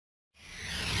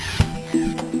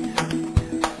Good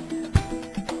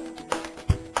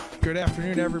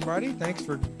afternoon, everybody. Thanks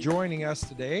for joining us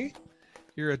today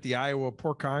here at the Iowa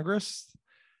Pork Congress.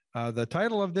 The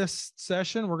title of this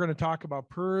session, we're going to talk about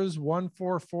PRRS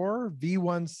 144.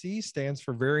 V1C stands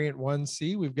for Variant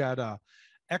 1C. We've got an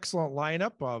excellent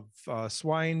lineup of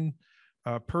swine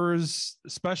PRRS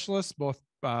specialists, both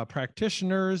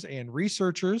practitioners and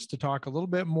researchers, to talk a little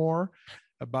bit more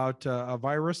about a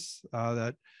virus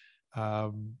that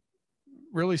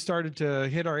really started to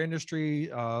hit our industry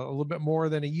a little bit more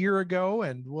than a year ago.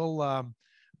 And we'll, I'm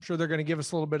sure they're going to give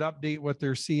us a little bit update what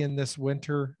they're seeing this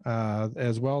winter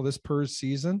as well, this PRRS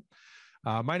season.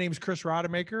 My name is Chris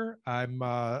Rademacher. I'm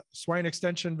a swine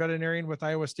extension veterinarian with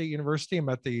Iowa State University. I'm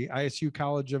at the ISU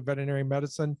College of Veterinary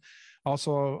Medicine,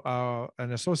 also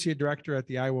an associate director at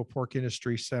the Iowa Pork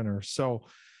Industry Center. So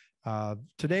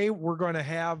today we're going to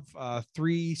have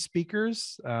 3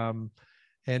 speakers.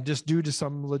 And just due to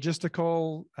some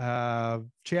logistical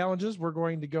challenges, we're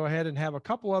going to go ahead and have a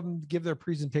couple of them give their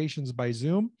presentations by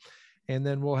Zoom. And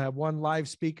then we'll have one live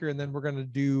speaker, and then we're going to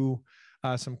do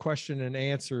some question and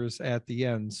answers at the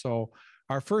end. So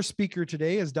our first speaker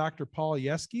today is Dr. Paul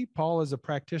Yeske. Paul is a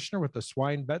practitioner with the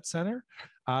Swine Vet Center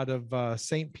out of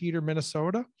St. Peter,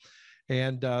 Minnesota.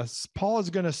 And Paul is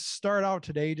going to start out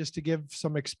today just to give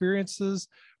some experiences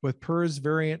with PRRS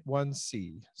Variant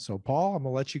 1C. So Paul, I'm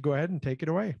going to let you go ahead and take it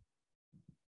away.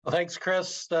 Well, thanks,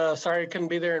 Chris. Sorry I couldn't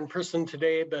be there in person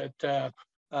today, but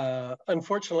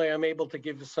unfortunately, I'm able to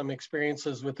give some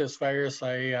experiences with this virus.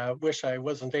 I wish I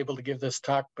wasn't able to give this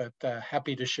talk, but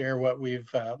happy to share what we've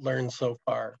learned so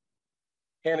far.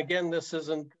 And again, this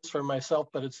isn't just for myself,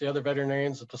 but it's the other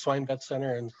veterinarians at the Swine Vet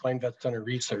Center and Swine Vet Center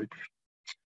Research.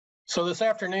 So this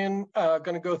afternoon,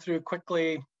 going to go through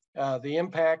quickly the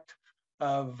impact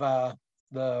of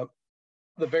the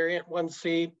variant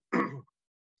 1C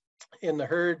in the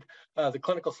herd, the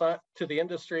clinical to the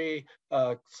industry,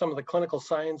 some of the clinical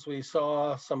signs we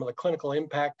saw, some of the clinical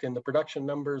impact in the production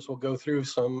numbers. We'll go through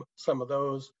some of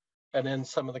those, and then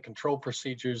some of the control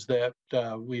procedures that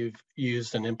we've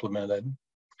used and implemented.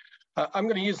 I'm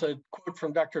going to use a quote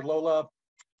from Dr. Lola.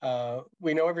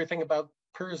 We know everything about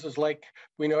PRRS is like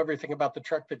we know everything about the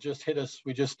truck that just hit us.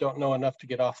 We just don't know enough to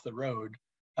get off the road.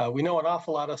 We know an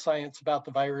awful lot of science about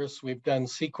the virus. We've done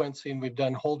sequencing. We've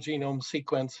done whole genome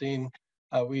sequencing.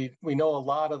 We know a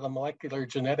lot of the molecular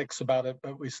genetics about it,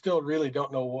 but we still really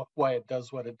don't know why it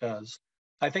does what it does.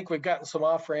 I think we've gotten some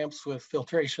off ramps with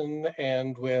filtration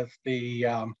and with the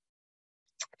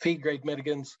feed grade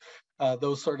mitigants,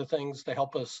 those sort of things to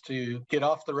help us to get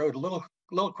off the road a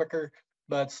little quicker.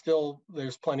 But still,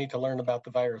 there's plenty to learn about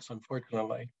the virus,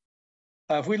 unfortunately.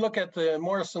 If we look at the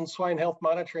Morrison Swine Health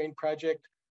Monitoring Project,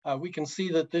 we can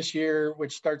see that this year,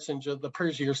 which starts in the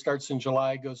PRRS year starts in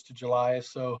July, goes to July.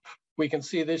 So we can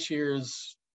see this year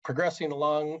is progressing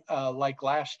along like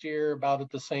last year, about at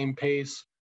the same pace.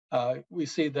 We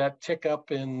see that tick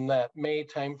up in that May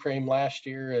timeframe last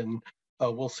year, and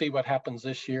we'll see what happens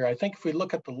this year. I think if we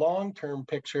look at the long-term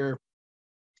picture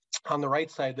on the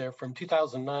right side there from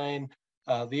 2009,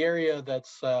 the area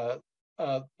that's the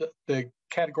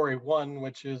category 1,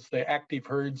 which is the active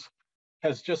herds,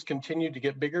 has just continued to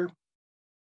get bigger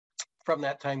from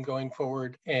that time going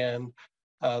forward. And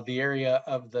the area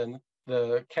of the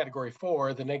category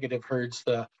 4, the negative herds,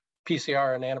 the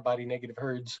PCR and antibody negative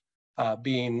herds,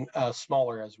 being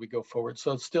smaller as we go forward.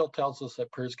 So it still tells us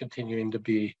that PRRS is continuing to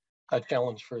be a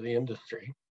challenge for the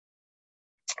industry.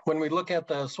 When we look at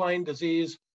the swine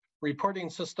disease reporting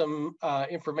system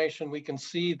information, we can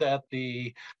see that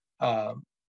the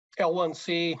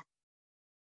L1C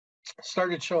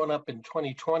started showing up in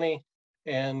 2020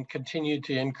 and continued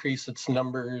to increase its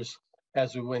numbers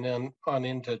as we went on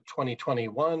into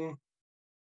 2021.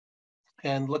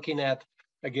 And looking at,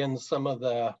 again, some of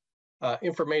the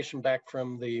information back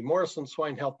from the Morrison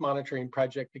Swine Health Monitoring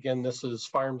Project. Again, this is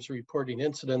farms reporting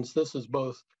incidents. This is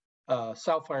both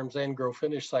sow farms and grow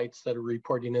finish sites that are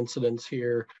reporting incidents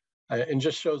here. And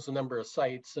just shows the number of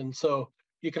sites. And so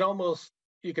you can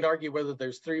argue whether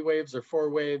there's 3 waves or 4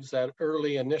 waves. That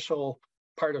early initial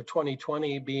part of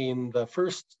 2020 being the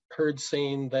first herd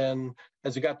seen. Then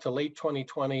as we got to late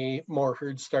 2020, more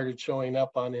herds started showing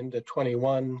up on into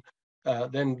 21,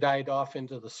 then died off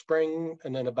into the spring.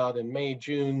 And then about in May,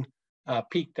 June,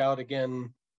 peaked out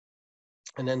again,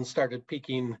 and then started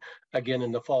peaking again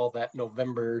in the fall, that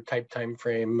November type time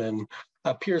frame, and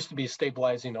appears to be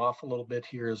stabilizing off a little bit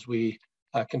here as we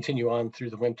continue on through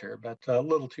the winter, but a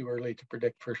little too early to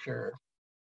predict for sure.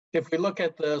 If we look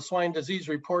at the swine disease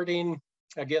reporting,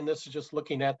 again, this is just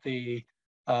looking at the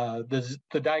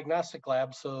diagnostic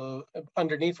lab. So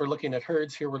underneath, we're looking at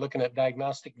herds. Here, we're looking at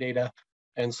diagnostic data.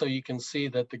 And so you can see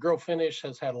that the grow finish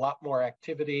has had a lot more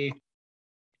activity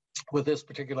with this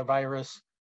particular virus,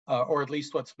 or at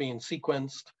least what's being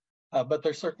sequenced. But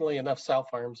there's certainly enough sow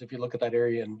farms if you look at that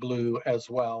area in blue as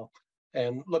well,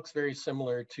 and looks very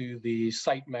similar to the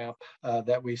site map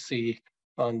that we see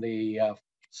on the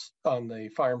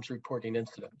farms reporting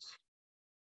incidents.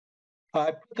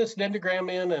 I put this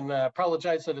dendrogram in, and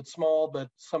apologize that it's small, but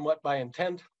somewhat by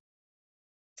intent.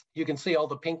 You can see all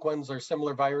the pink ones are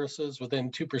similar viruses within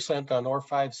 2% on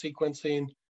OR5 sequencing.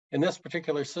 In this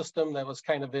particular system, that was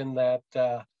kind of in that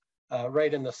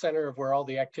right in the center of where all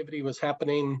the activity was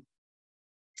happening.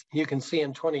 You can see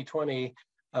in 2020,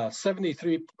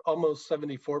 73, almost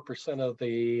 74% of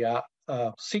the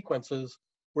sequences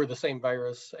were the same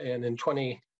virus, and in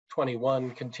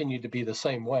 2021 continued to be the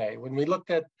same way. When we looked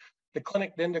at the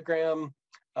clinic dendrogram,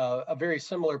 a very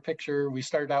similar picture. We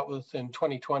started out with in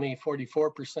 2020,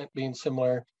 44% being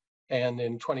similar, and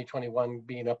in 2021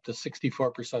 being up to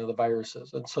 64% of the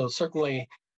viruses. And so certainly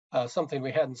something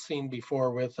we hadn't seen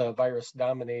before with a virus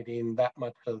dominating that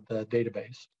much of the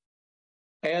database.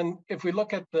 And if we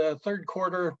look at the third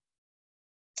quarter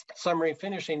summary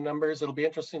finishing numbers, it'll be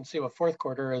interesting to see what fourth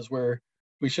quarter is, where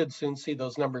we should soon see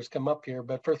those numbers come up here.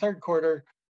 But for third quarter,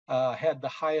 had the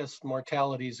highest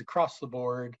mortalities across the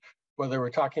board, whether we're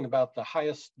talking about the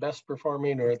highest, best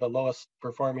performing or the lowest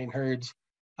performing herds,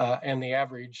 and the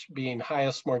average being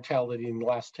highest mortality in the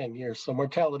last 10 years. So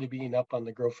mortality being up on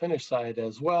the grow finish side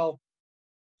as well,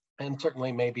 and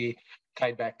certainly maybe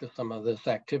tied back to some of this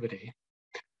activity.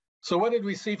 So what did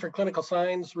we see for clinical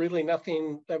signs? Really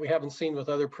nothing that we haven't seen with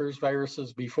other PRRS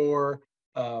viruses before.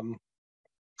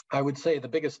 I would say the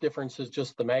biggest difference is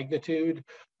just the magnitude.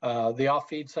 The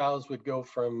off-feed sows would go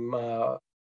from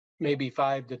maybe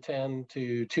 5 to 10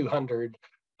 to 200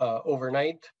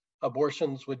 overnight.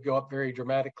 Abortions would go up very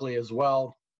dramatically as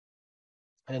well.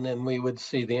 And then we would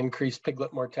see the increased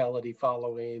piglet mortality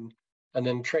following. And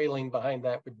then trailing behind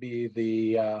that would be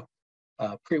the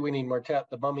pre-weaning mortality,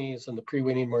 the mummies and the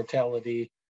pre-weaning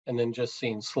mortality, and then just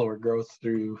seeing slower growth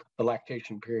through the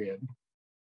lactation period.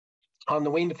 On the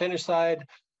wean to finish side,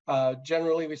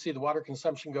 generally we see the water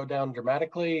consumption go down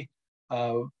dramatically,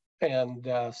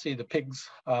 and see the pigs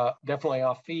definitely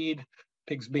off feed,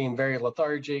 pigs being very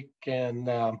lethargic.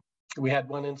 And we had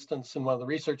one instance in one of the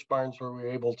research barns where we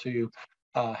were able to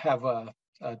have a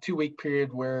 2-week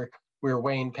period where we were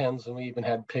weighing pens, and we even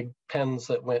had pig pens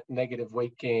that went negative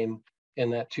weight gain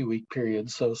in that 2-week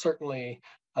period. So certainly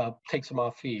takes them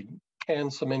off feed,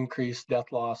 and some increased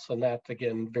death loss, and that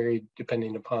again very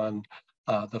depending upon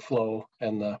the flow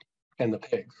and the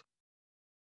pigs.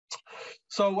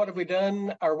 So what have we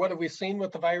done, or what have we seen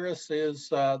with the virus is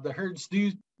the herds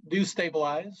do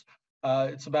stabilize.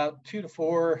 It's about 2 to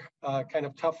 4 kind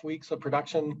of tough weeks of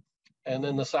production, and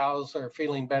then the sows are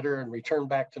feeling better and return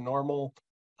back to normal.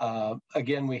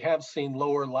 Again, we have seen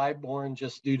lower live born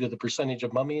just due to the percentage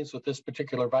of mummies with this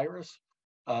particular virus.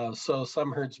 So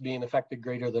some herds being affected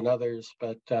greater than others,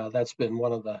 but that's been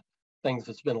one of the things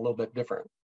that's been a little bit different.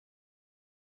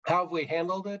 How have we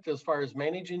handled it as far as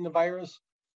managing the virus?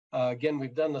 Again,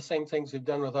 we've done the same things we've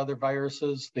done with other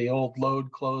viruses, the old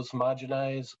load, close,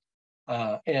 homogenize,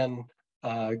 and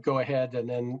go ahead and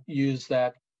then use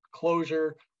that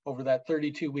closure over that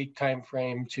 32-week time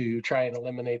frame to try and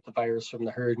eliminate the virus from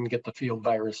the herd and get the field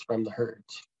virus from the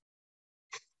herds.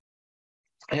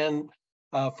 And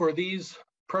for these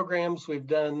programs, we've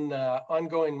done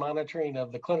ongoing monitoring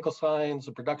of the clinical signs,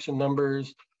 the production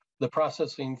numbers, the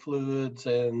processing fluids,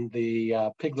 and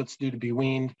the piglets due to be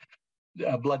weaned,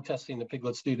 blood testing the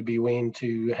piglets due to be weaned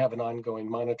to have an ongoing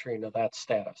monitoring of that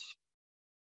status.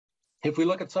 If we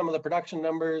look at some of the production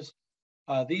numbers,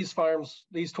 these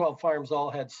 12 farms all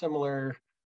had similar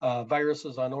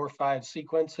viruses on OR5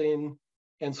 sequencing.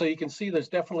 And so you can see there's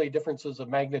definitely differences of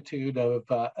magnitude of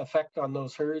effect on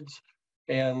those herds,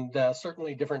 and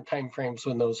certainly different timeframes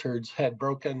when those herds had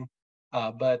broken.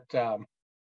 But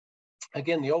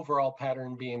again, the overall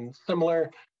pattern being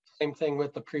similar. Same thing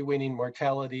with the pre-weaning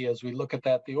mortality. As we look at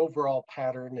that, the overall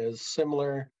pattern is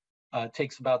similar. It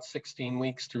takes about 16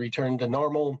 weeks to return to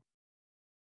normal.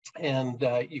 And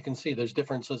you can see there's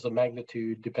differences of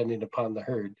magnitude depending upon the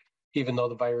herd, even though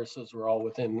the viruses were all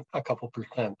within a couple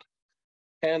percent.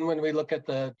 And when we look at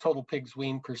the total pigs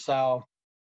weaned per sow,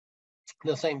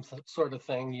 the same sort of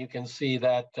thing. You can see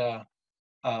that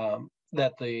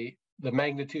that the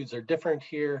magnitudes are different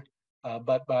here,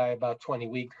 but by about 20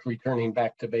 weeks, returning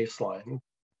back to baseline.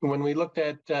 When we looked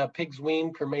at pigs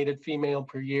weaned per mated female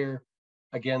per year,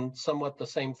 again, somewhat the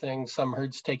same thing. Some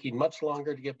herds taking much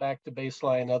longer to get back to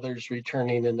baseline, others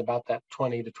returning in about that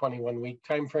 20 to 21 week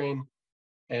time frame.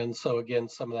 And so again,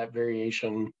 some of that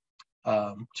variation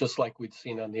just like we'd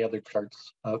seen on the other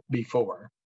charts before.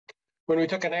 When we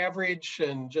took an average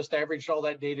and just averaged all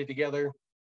that data together,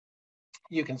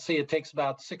 you can see it takes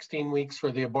about 16 weeks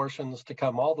for the abortions to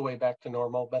come all the way back to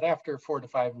normal, but after 4 to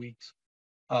 5 weeks,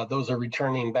 those are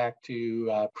returning back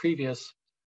to previous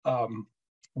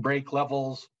break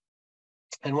levels.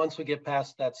 And once we get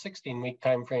past that 16-week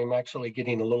time frame, actually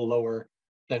getting a little lower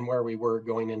than where we were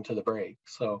going into the break.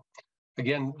 So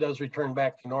again, does return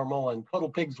back to normal. And total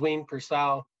pigs weaned per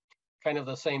sow, kind of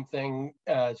the same thing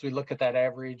as we look at that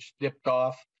average, dipped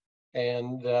off.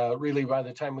 And really, by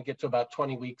the time we get to about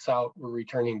 20 weeks out, we're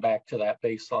returning back to that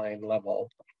baseline level.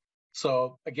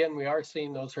 So again, we are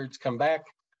seeing those herds come back.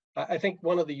 I think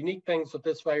one of the unique things with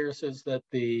this virus is that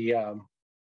the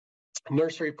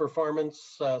nursery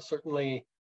performance certainly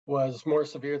was more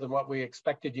severe than what we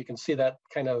expected. You can see that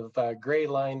kind of gray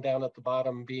line down at the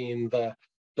bottom being the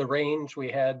range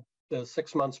we had the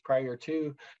 6 months prior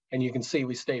to, and you can see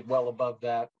we stayed well above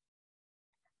that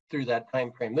through that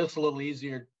time frame. This is a little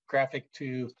easier graphic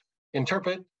to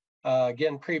interpret.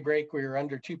 Again, pre-break, we were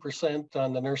under 2%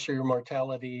 on the nursery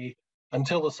mortality.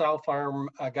 Until the sow farm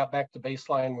got back to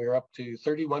baseline, we were up to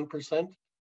 31%.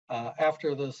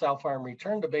 After the sow farm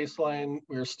returned to baseline,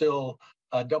 we were still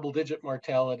double-digit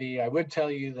mortality. I would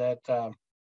tell you that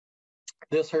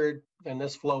this herd and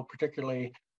this flow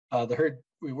particularly, the herd,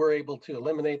 we were able to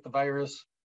eliminate the virus,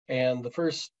 and the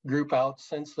first group out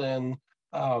since then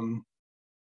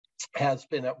has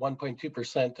been at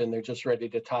 1.2%, and they're just ready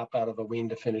to top out of a wean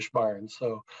to finish barn.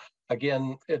 So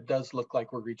again, it does look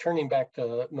like we're returning back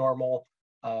to normal.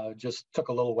 Just took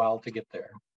a little while to get there.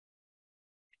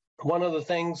 One of the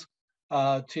things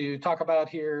to talk about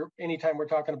here, anytime we're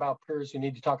talking about PRRS, you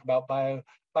need to talk about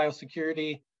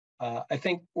biosecurity. I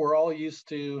think we're all used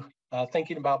to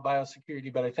thinking about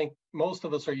biosecurity, but I think most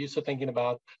of us are used to thinking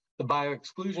about the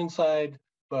bioexclusion side,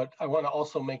 but I want to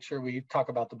also make sure we talk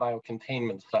about the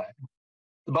biocontainment side.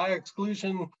 The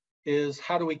bioexclusion is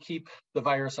how do we keep the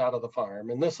virus out of the farm?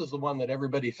 And this is the one that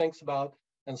everybody thinks about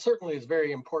and certainly is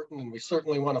very important, and we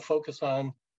certainly want to focus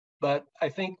on. But I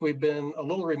think we've been a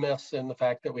little remiss in the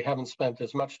fact that we haven't spent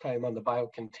as much time on the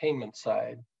biocontainment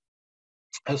side,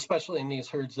 especially in these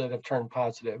herds that have turned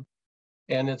positive.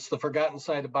 And it's the forgotten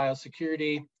side of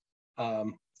biosecurity.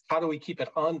 How do we keep it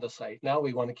on the site? Now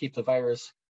we want to keep the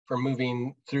virus from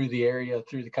moving through the area,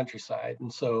 through the countryside.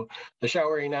 And so the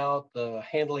showering out, the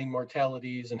handling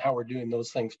mortalities, and how we're doing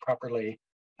those things properly,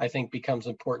 I think becomes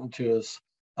important to us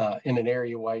in an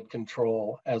area-wide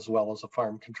control as well as a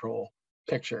farm control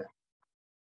picture.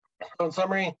 So in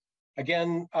summary,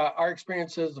 again, our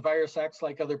experience is the virus acts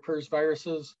like other PRRS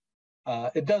viruses.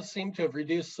 It does seem to have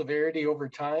reduced severity over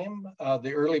time.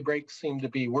 The early breaks seem to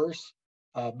be worse,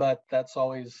 but that's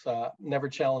always never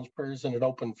challenged PRRS in an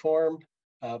open form.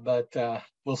 But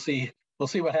we'll see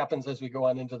what happens as we go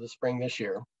on into the spring this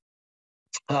year.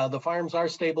 The farms are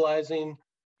stabilizing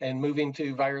and moving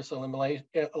to virus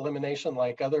elimination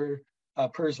like other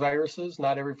PRRS viruses.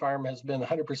 Not every farm has been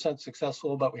 100%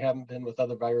 successful, but we haven't been with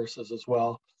other viruses as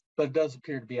well. But it does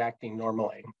appear to be acting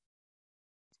normally.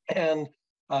 And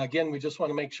again, we just want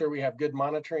to make sure we have good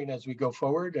monitoring as we go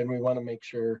forward, and we want to make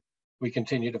sure we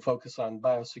continue to focus on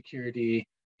biosecurity.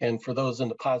 And for those in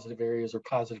the positive areas or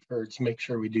positive herds, make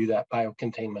sure we do that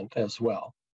biocontainment as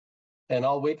well. And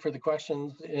I'll wait for the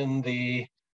questions in the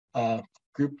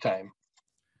group time.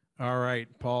 All right,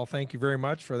 Paul, thank you very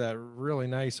much for that really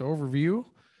nice overview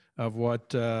of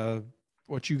what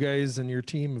you guys and your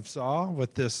team saw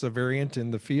with this variant in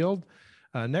the field.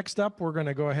 Next up, we're going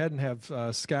to go ahead and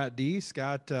have Scott D.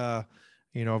 Scott,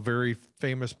 very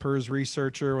famous PRRS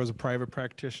researcher, was a private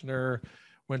practitioner,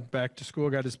 went back to school,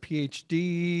 got his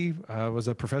PhD, was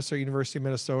a professor at University of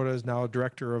Minnesota, is now a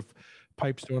director of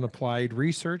Pipestone Applied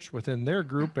Research within their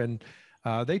group. And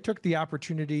they took the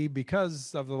opportunity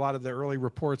because of a lot of the early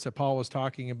reports that Paul was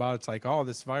talking about. It's like, oh,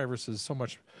 this virus is so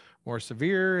much more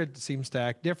severe. It seems to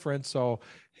act different. So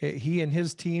he and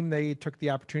his team, they took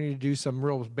the opportunity to do some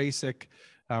real basic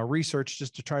research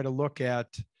just to try to look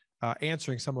at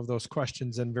answering some of those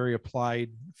questions in very applied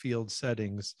field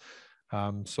settings.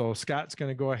 So Scott's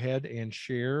going to go ahead and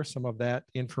share some of that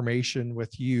information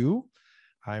with you.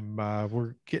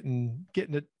 We're getting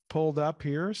it pulled up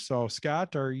here. So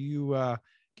Scott, are you,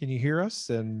 can you hear us?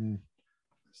 And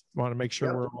want to make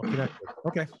sure we're all connected.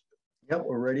 Okay. Yep,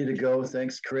 we're ready to go.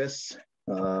 Thanks, Chris.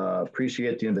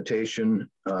 Appreciate the invitation.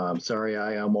 Sorry,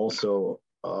 I am also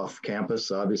off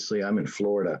campus. Obviously, I'm in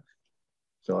Florida,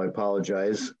 so I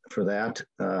apologize for that.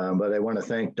 But I want to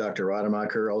thank Dr.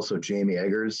 Rademacher, also Jamie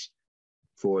Eggers,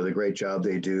 for the great job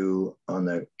they do on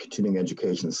the continuing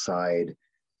education side.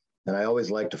 And I always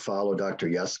like to follow Dr.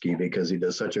 Yeske because he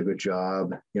does such a good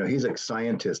job. You know, he's a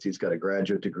scientist. He's got a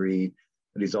graduate degree,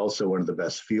 but he's also one of the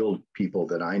best field people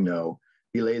that I know.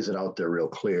 He lays it out there real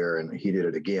clear, and he did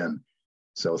it again.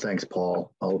 So thanks,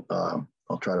 Paul.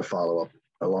 I'll try to follow up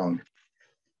along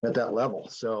at that level.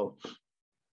 So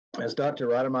as Dr.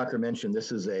 Rademacher mentioned,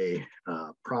 this is a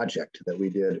project that we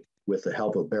did with the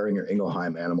help of Boehringer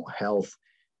Ingelheim Animal Health.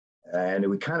 And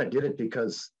we kind of did it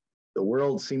because the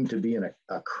world seemed to be in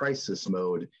a crisis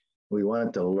mode. We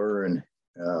wanted to learn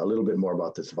a little bit more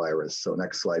about this virus. So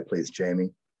next slide, please,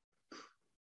 Jamie.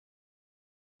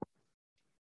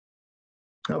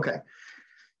 Okay.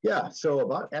 Yeah, so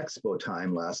about Expo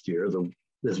time last year,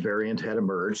 this variant had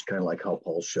emerged, kind of like how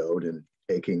Paul showed, and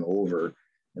taking over.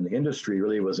 And the industry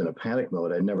really was in a panic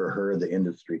mode. I'd never heard the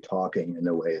industry talking in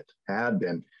the way it had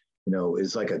been. You know,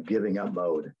 it's like a giving up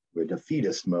mode, a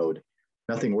defeatist mode.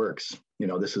 Nothing works. You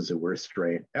know, this is the worst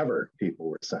strain ever, people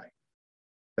were saying.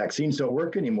 Vaccines don't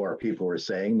work anymore, people were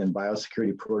saying. Then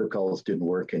biosecurity protocols didn't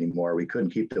work anymore. We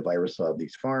couldn't keep the virus off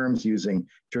these farms using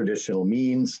traditional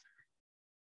means.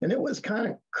 And it was kind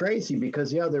of crazy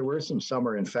because, yeah, there were some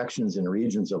summer infections in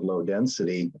regions of low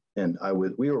density. And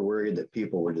we were worried that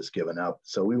people were just giving up.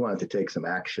 So we wanted to take some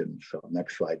action. So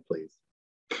next slide, please.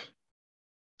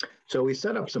 So we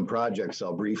set up some projects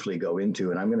I'll briefly go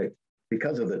into, and I'm going to,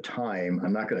 because of the time,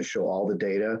 I'm not going to show all the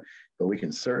data, but we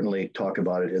can certainly talk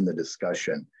about it in the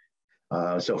discussion.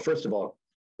 So first of all,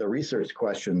 the research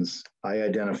questions I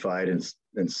identified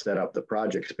and set up the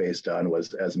projects based on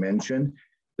was, as mentioned,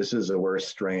 this is the worst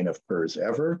strain of PRRS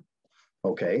ever.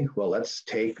 Okay, well, let's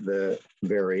take the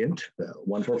variant, the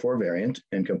 144 variant,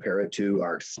 and compare it to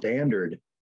our standard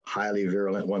highly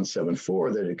virulent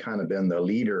 174 that had kind of been the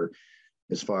leader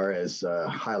as far as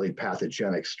highly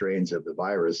pathogenic strains of the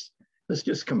virus. Let's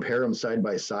just compare them side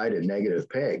by side at negative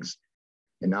pegs,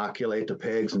 inoculate the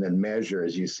pigs, and then measure,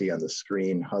 as you see on the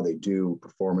screen, how they do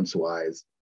performance-wise.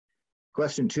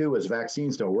 Question 2 is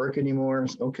vaccines don't work anymore.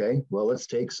 Okay, well, let's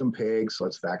take some pigs.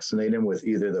 Let's vaccinate them with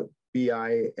either the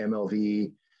BI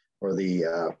MLV or the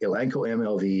Elanco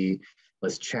MLV.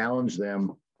 Let's challenge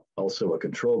them, also a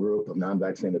control group of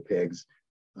non-vaccinated pigs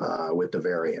with the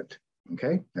variant.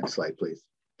 Okay, next slide, please.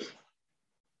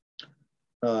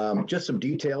 Just some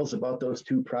details about those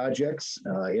two projects.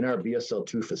 In our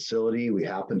BSL-2 facility, we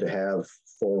happen to have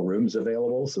full rooms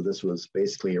available. So this was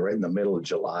basically right in the middle of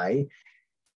July.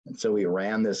 And so we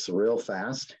ran this real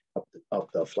fast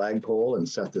up the flagpole and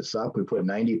set this up. We put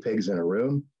 90 pigs in a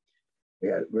room.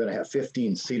 We're going to have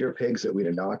 15 cedar pigs that we'd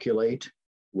inoculate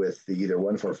with the either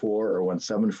 144 or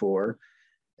 174,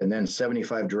 and then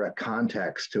 75 direct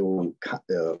contacts to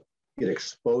get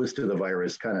exposed to the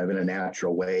virus kind of in a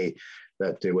natural way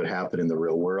that it would happen in the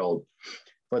real world.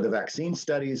 For the vaccine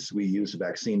studies, we use a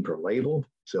vaccine per label.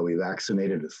 So we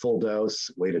vaccinated at full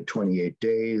dose, waited 28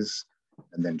 days,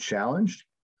 and then challenged.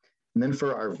 And then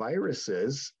for our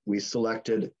viruses, we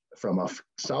selected from a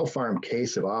sow farm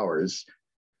case of ours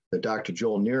that Dr.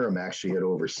 Joel Neerum actually had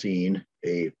overseen,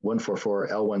 a 144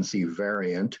 L1C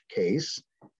variant case.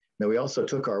 Now we also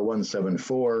took our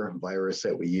 174 virus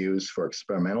that we use for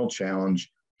experimental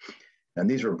challenge. And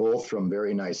these were both from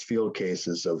very nice field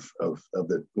cases of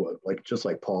the, just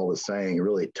like Paul was saying, a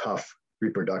really tough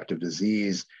reproductive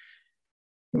disease.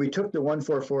 We took the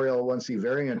 144L1C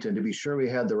variant, and to be sure we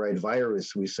had the right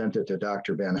virus, we sent it to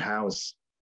Dr. Ben House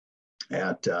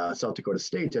at South Dakota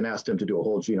State and asked him to do a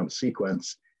whole genome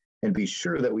sequence and be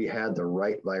sure that we had the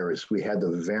right virus. We had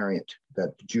the variant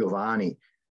that Giovanni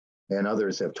and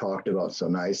others have talked about so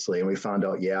nicely. And we found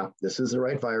out, yeah, this is the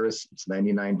right virus. It's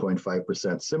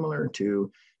 99.5% similar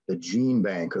to the gene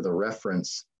bank or the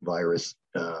reference virus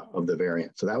of the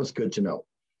variant. So that was good to know.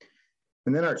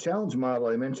 And then our challenge model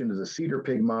I mentioned is a cedar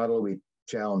pig model. We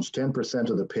challenged 10%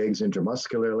 of the pigs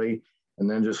intramuscularly and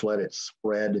then just let it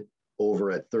spread over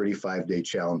a 35-day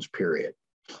challenge period.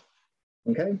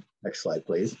 Okay, next slide,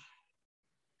 please.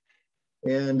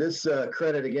 And this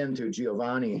credit again to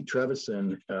Giovanni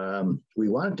Trevisan. We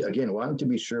wanted to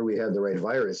be sure we had the right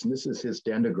virus. And this is his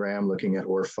dendrogram looking at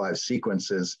OR5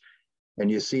 sequences. And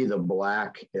you see the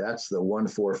black, that's the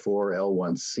 144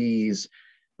 L1Cs.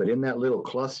 But in that little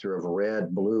cluster of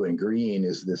red, blue, and green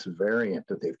is this variant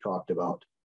that they've talked about.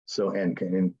 So,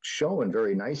 and showing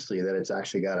very nicely that it's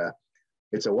actually got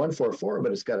it's a 144,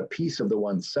 but it's got a piece of the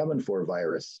 174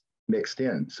 virus mixed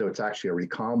in. So it's actually a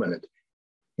recombinant.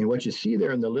 And what you see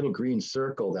there in the little green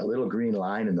circle, that little green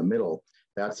line in the middle,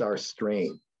 that's our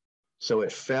strain. So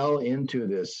it fell into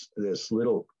this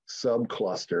little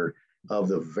subcluster of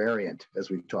the variant, as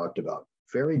we talked about.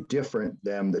 Very different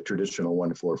than the traditional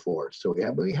 144. So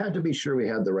we had to be sure we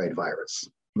had the right virus.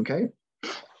 Okay,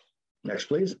 next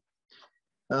please.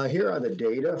 Here are the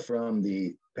data from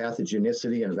the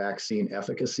pathogenicity and vaccine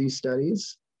efficacy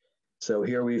studies. So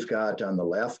here we've got on the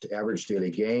left, average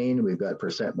daily gain, we've got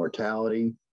percent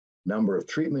mortality, number of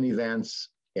treatment events,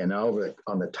 and over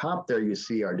on the top there you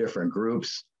see our different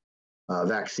groups.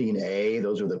 Vaccine A,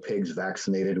 those are the pigs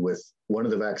vaccinated with one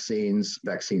of the vaccines.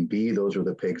 Vaccine B, those are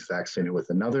the pigs vaccinated with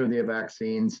another of the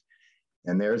vaccines.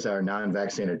 And there's our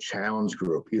non-vaccinated challenge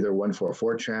group, either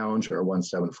 144 challenge or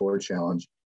 174 challenge.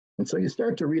 And so you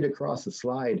start to read across the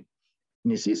slide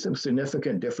and you see some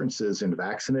significant differences in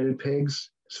vaccinated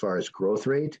pigs as far as growth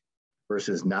rate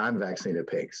versus non-vaccinated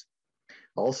pigs.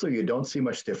 Also, you don't see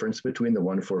much difference between the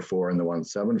 144 and the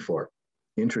 174.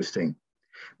 Interesting.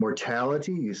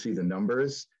 Mortality, you see the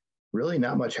numbers, really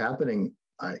not much happening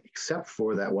except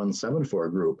for that 174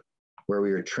 group, where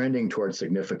we were trending towards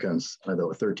significance of the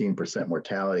 13%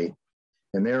 mortality.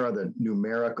 And there are the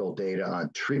numerical data on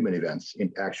treatment events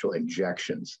in actual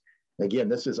injections. Again,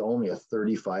 this is only a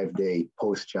 35-day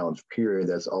post-challenge period.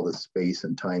 That's all the space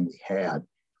and time we had.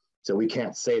 So we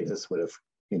can't say this would have,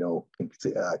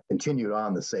 continued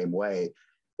on the same way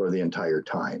for the entire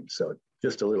time. So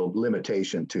just a little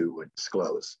limitation to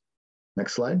disclose.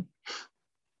 Next slide.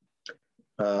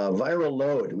 Viral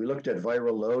load. We looked at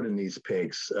viral load in these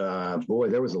pigs. Boy,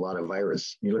 there was a lot of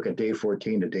virus. You look at day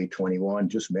 14 to day 21,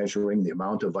 just measuring the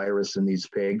amount of virus in these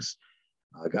pigs.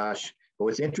 Gosh, but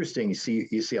what's interesting,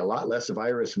 you see a lot less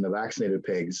virus in the vaccinated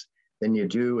pigs than you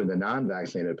do in the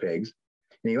non-vaccinated pigs.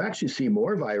 And you actually see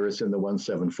more virus in the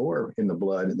 174 in the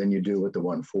blood than you do with the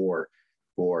 144.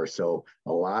 So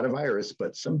a lot of virus,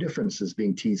 but some differences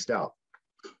being teased out.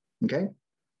 Okay.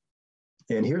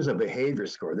 And here's a behavior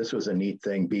score. This was a neat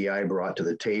thing BI brought to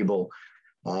the table.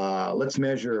 Let's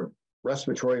measure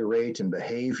respiratory rate and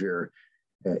behavior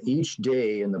each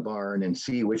day in the barn and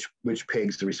see which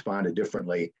pigs responded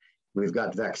differently. We've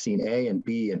got vaccine A and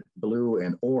B in blue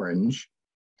and orange.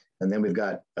 And then we've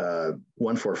got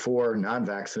 144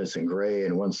 non-vaccinates in gray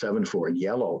and 174 in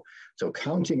yellow. So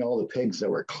counting all the pigs that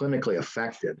were clinically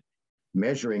affected,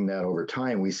 measuring that over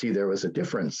time, we see there was a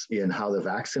difference in how the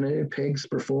vaccinated pigs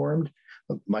performed,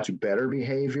 much better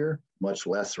behavior, much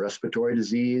less respiratory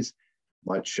disease,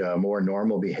 much more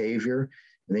normal behavior.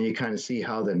 And then you kind of see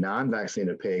how the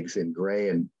non-vaccinated pigs in gray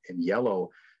and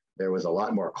yellow, there was a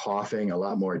lot more coughing, a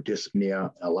lot more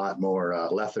dyspnea, a lot more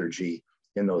lethargy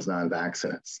in those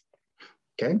non-vaccinates.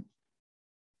 Okay.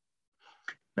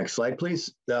 Next slide,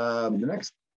 please. The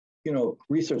next,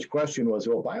 research question was,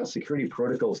 well, biosecurity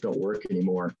protocols don't work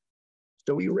anymore.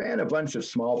 So we ran a bunch of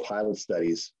small pilot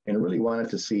studies and really wanted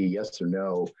to see yes or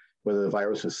no, whether the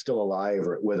virus was still alive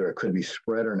or whether it could be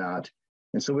spread or not.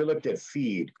 And so we looked at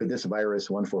feed. Could this virus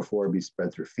 144 be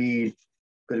spread through feed?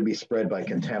 Could it be spread by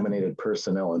contaminated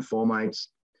personnel and fomites?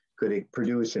 Could it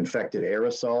produce infected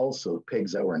aerosols? So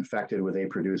pigs that were infected, would they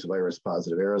produce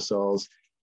virus-positive aerosols?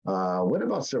 What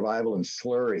about survival in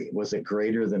slurry? Was it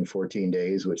greater than 14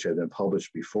 days, which had been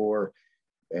published before?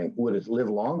 And would it live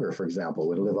longer, for example?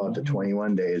 Would it live out to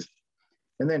 21 days?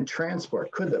 And then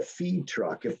transport. Could the feed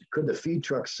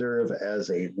truck serve as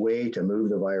a way to move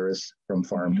the virus from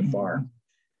farm to farm?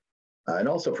 And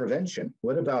also prevention.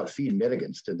 What about feed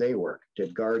mitigants? Did they work?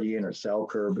 Did Guardian or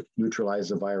CellCurb neutralize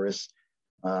the virus?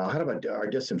 How about our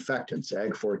disinfectants,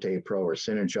 Ag Forte Pro or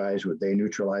Synergize? Would they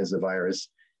neutralize the virus?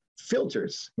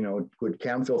 Filters, would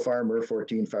Camphil Farmer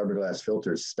 14 fiberglass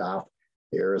filters stop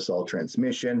the aerosol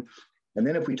transmission? And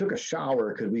then if we took a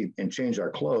shower, and changed our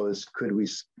clothes, could we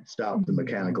stop the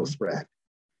mechanical spread?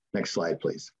 Next slide,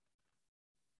 please.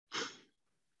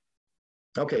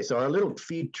 Okay, so our little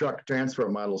feed truck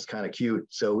transport model is kind of cute.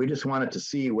 So we just wanted to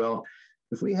see, well,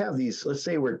 if we have these, let's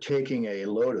say we're taking a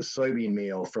load of soybean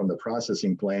meal from the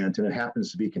processing plant and it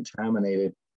happens to be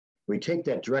contaminated, we take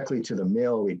that directly to the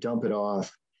mill, we dump it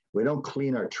off, we don't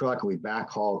clean our truck, we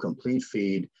backhaul complete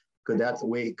feed. Could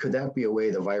that be a way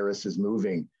the virus is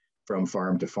moving from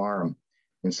farm to farm?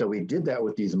 And so we did that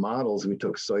with these models. We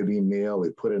took soybean meal, we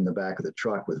put it in the back of the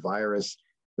truck with virus,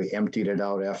 we emptied it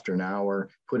out after an hour,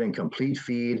 put in complete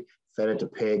feed, fed it to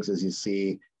pigs, as you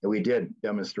see, and we did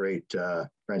demonstrate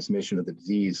transmission of the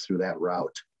disease through that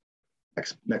route.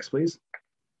 Next, please.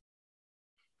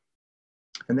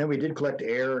 And then we did collect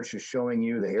air, just showing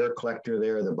you the air collector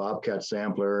there, the Bobcat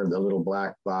sampler, the little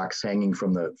black box hanging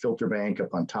from the filter bank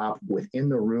up on top within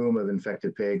the room of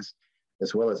infected pigs,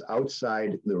 as well as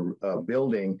outside the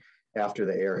building after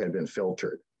the air had been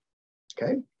filtered.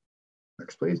 Okay,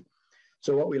 next please.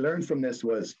 So what we learned from this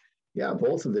was, yeah,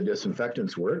 both of the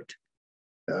disinfectants worked,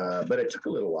 but it took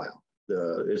a little while.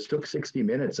 It took 60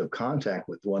 minutes of contact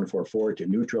with 144 to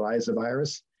neutralize the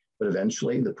virus, but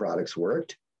eventually the products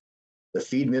worked. The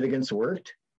feed mitigants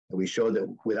worked, We showed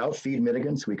that without feed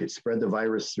mitigants, we could spread the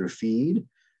virus through feed.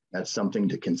 That's something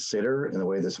to consider in the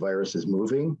way this virus is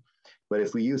moving. But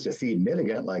if we used a feed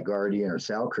mitigant like Guardian or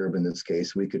Salcurb in this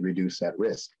case, we could reduce that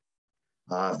risk.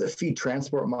 The feed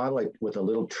transport model, like with the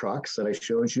little trucks that I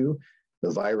showed you,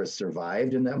 the virus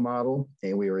survived in that model,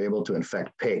 and we were able to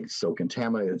infect pigs. So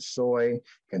contaminated soy,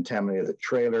 contaminated the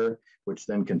trailer, which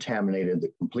then contaminated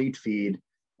the complete feed,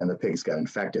 and the pigs got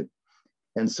infected.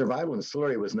 And survival in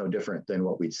slurry was no different than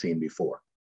what we'd seen before.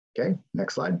 Okay,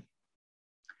 next slide.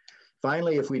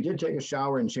 Finally, if we did take a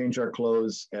shower and change our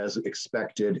clothes as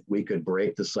expected, we could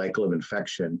break the cycle of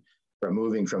infection from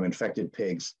moving from infected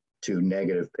pigs to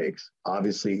negative pigs.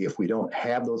 Obviously, if we don't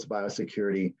have those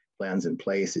biosecurity plans in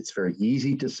place, it's very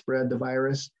easy to spread the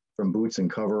virus from boots and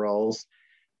coveralls.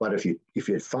 But if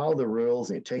you follow the rules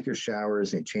and you take your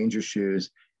showers and you change your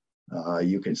shoes,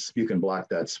 you can block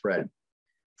that spread.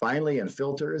 Finally, in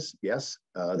filters, yes,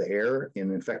 the air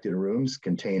in infected rooms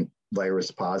contain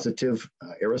virus positive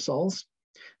aerosols,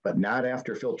 but not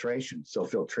after filtration. So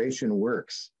filtration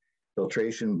works.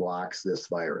 Filtration blocks this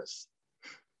virus.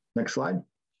 Next slide.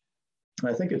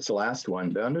 I think it's the last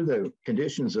one, but under the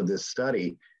conditions of this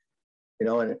study, you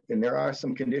know, and there are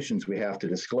some conditions we have to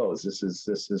disclose. This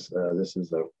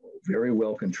is a very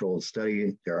well-controlled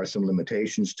study. There are some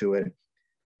limitations to it,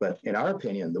 but in our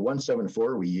opinion, the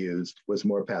 174 we used was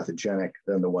more pathogenic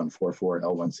than the 144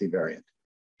 L1C variant.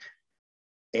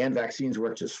 And vaccines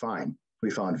worked just fine.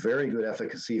 We found very good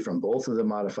efficacy from both of the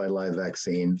modified live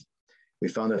vaccines. We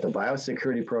found that the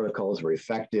biosecurity protocols were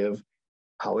effective.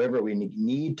 However, we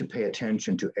need to pay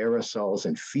attention to aerosols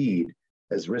and feed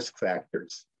as risk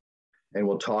factors. And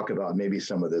we'll talk about maybe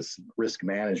some of this risk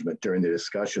management during the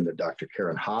discussion that Dr.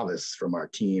 Karen Havis from our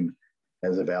team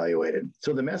has evaluated.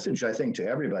 So the message, I think, to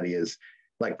everybody is,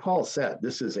 like Paul said,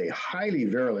 this is a highly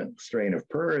virulent strain of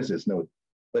PRRS,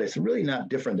 but it's really not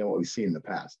different than what we've seen in the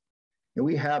past. And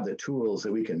we have the tools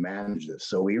that we can manage this.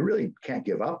 So we really can't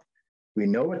give up. We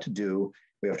know what to do.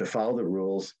 We have to follow the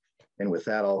rules. And with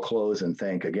that, I'll close and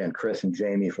thank again Chris and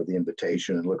Jamie for the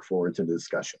invitation and look forward to the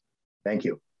discussion. Thank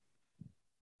you.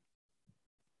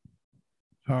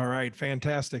 All right,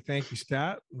 fantastic. Thank you,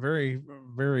 Scott. Very,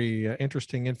 very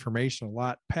interesting information, a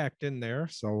lot packed in there.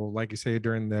 So like I say,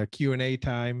 during the Q&A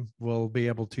time, we'll be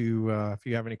able to, if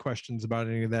you have any questions about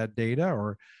any of that data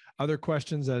or other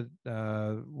questions that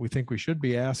we think we should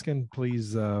be asking,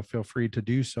 please feel free to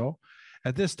do so.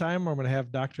 At this time, I'm going to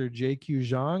have Dr.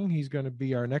 Zhang. He's going to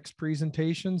be our next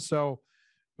presentation. So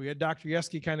we had Dr.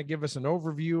 Yeske kind of give us an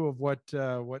overview of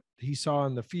what he saw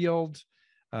in the field.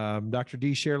 Dr.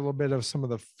 D shared a little bit of some of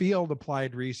the field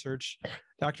applied research.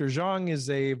 Dr. Zhang is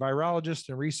a virologist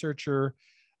and researcher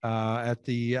at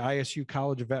the ISU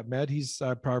College of Vet Med. He's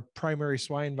our primary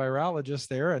swine virologist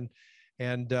there.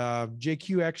 And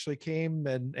JQ actually came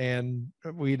and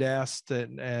we'd asked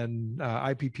and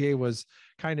IPPA was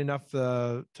kind enough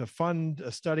to fund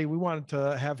a study. We wanted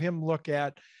to have him look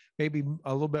at maybe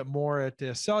a little bit more at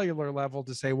the cellular level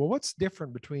to say, well, what's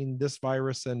different between this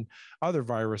virus and other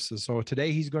viruses? So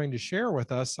today he's going to share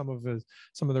with us some of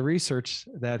the research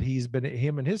that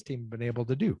him and his team have been able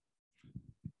to do.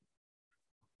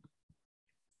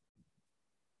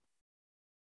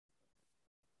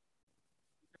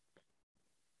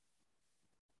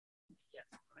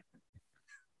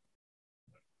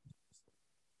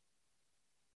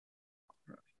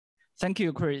 Thank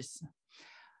you, Chris.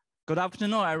 Good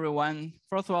afternoon, everyone.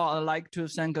 First of all, I'd like to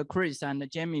thank Chris and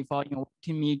Jamie for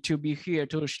inviting me to be here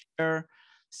to share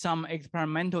some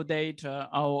experimental data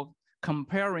of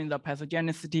comparing the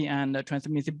pathogenicity and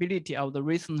transmissibility of the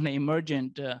recently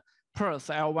emergent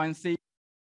PRRS L1C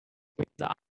with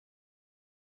the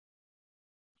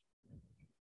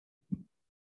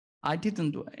I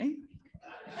didn't do it.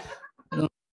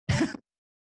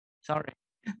 Sorry.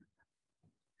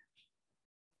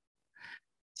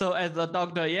 So as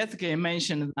Dr. Yeske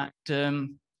mentioned that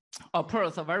a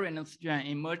PRRS variant strain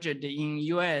emerged in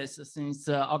US since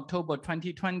October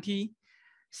 2020.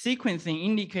 Sequencing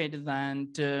indicated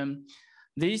that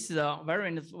these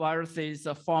variant viruses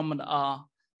formed a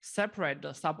separate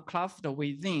subcluster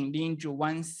within lineage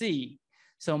 1C.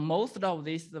 So most of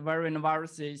these variant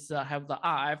viruses have the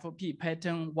RFP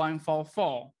pattern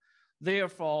 144.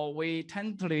 Therefore, we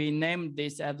tentatively named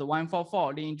this as the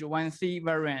 144 lineage 1C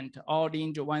variant or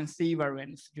lineage 1C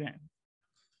variant strain.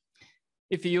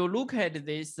 If you look at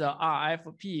these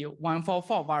RFP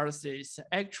 144 viruses,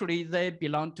 actually they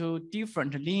belong to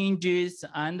different lineages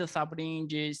and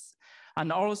sublineages,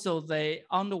 and also they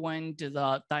underwent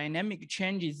the dynamic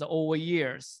changes over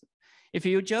years. If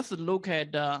you just look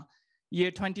at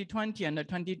year 2020 and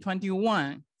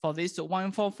 2021, for these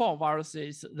 144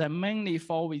 viruses, they mainly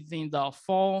fall within the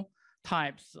 4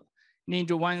 types: lineage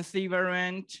 1C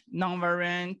variant,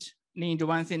 non-variant, lineage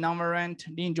 1C non-variant,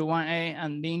 lineage 1A,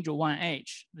 and lineage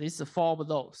 1H. These 4 of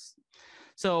those.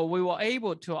 So we were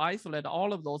able to isolate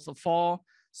all of those 4.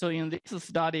 So in this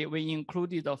study, we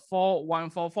included the 4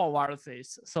 144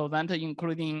 viruses. So that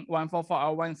including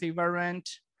 144L1C variant,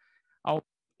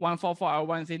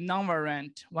 144L1C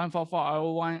non-variant,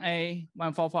 144L1A,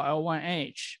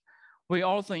 144L1H. We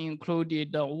also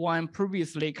included the one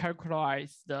previously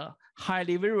characterized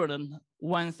highly virulent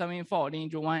 174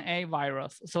 lineage 1A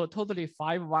virus. So totally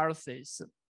 5 viruses.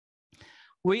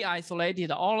 We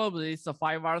isolated all of these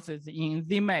 5 viruses in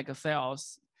ZMAC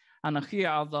cells. And here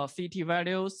are the CT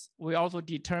values. We also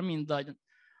determined the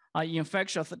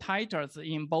infectious titers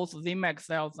in both ZMAC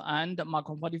cells and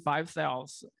MAC45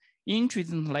 cells.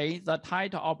 Interestingly, the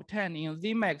titer obtained in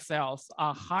ZMAC cells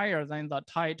are higher than the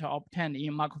titer obtained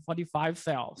in MAC45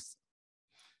 cells.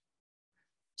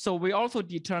 So we also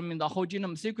determined the whole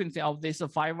genome sequencing of these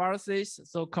 5 viruses.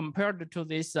 So compared to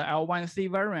this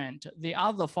L1C variant, the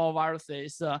other 4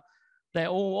 viruses, they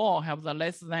all have the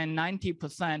less than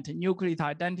 90% nucleotide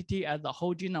identity at the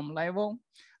whole genome level.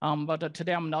 But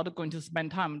today I'm not going to spend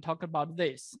time talking about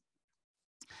this.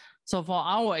 So for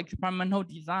our experimental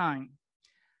design,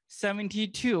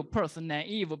 72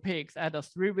 naive pigs at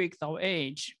 3 weeks of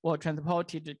age were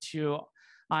transported to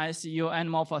ICU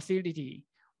animal facility.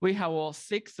 We have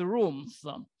 6 rooms.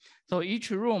 So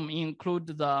each room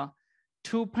includes the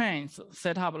 2 pens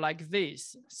set up like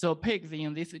this. So pigs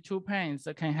in these 2 pens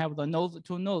can have the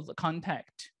nose-to-nose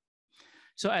contact.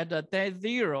 So at the day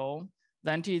 0,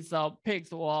 that is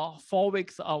pigs were 4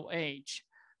 weeks of age.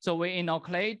 So we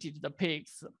inoculated the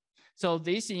pigs. So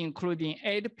this including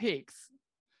 8 pigs.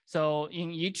 So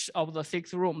in each of the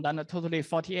 6 rooms, then totally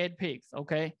 48 pigs,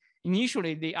 okay?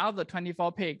 Initially, the other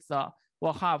 24 pigs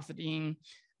were housed in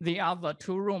the other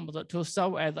 2 rooms to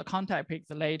serve as the contact pigs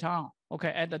later on. Okay,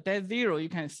 at the day 0, you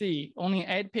can see only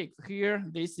 8 pigs here.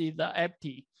 This is the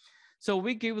empty. So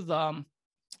we give the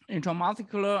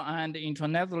intramuscular and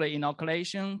intranasal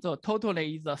inoculation. So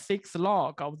totally is a 6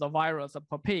 log of the virus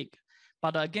per pig.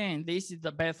 But again, this is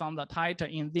based on the titer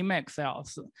in ZMAC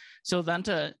cells. So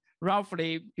that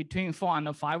roughly between 4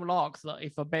 and 5 logs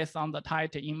if based on the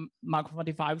titer in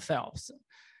MAC45 cells.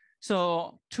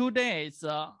 So 2 days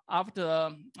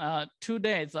after 2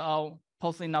 days of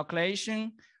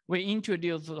post-inoculation, we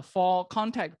introduced 4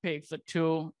 contact pigs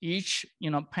to each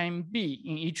pen B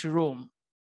in each room.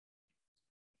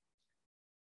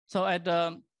 So at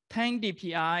 10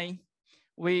 DPI,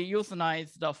 we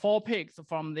euthanized the 4 pigs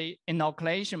from the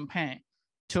inoculation pen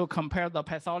to compare the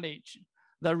pathology.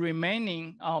 The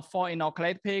remaining 4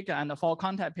 inoculated pigs and 4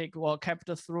 contact pigs were kept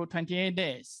through 28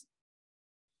 days.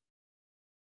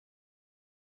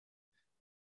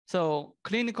 So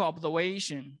clinical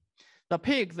observation, the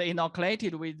pigs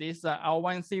inoculated with this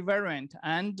L1C variant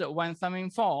and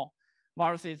 174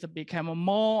 viruses became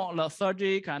more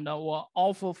lethargic and were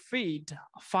also feed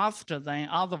faster than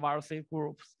other virus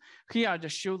groups. Here I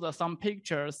just show some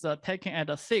pictures taken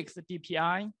at 6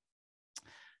 DPI.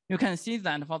 You can see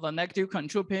that for the negative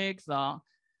control pigs,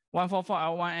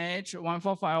 144L1H,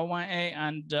 144L1A,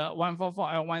 and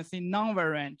 144L1C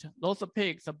non-variant, those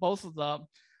pigs, both of the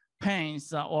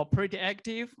pens were pretty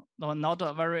active, though not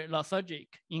very lethargic.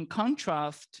 In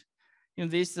contrast, in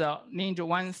this lineage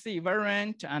 1C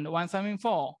variant and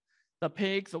 174, the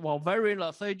pigs were very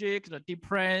lethargic,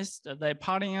 depressed, they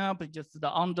piling up just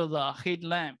under the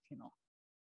headlamp,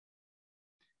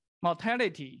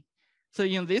 Mortality. So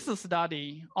in this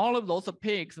study, all of those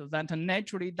pigs that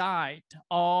naturally died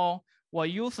or were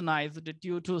euthanized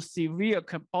due to severe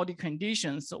body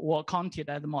conditions were counted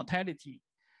as mortality.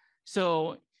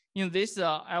 So in this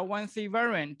L1C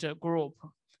variant group,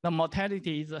 the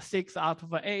mortality is 6 out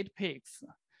of 8 pigs.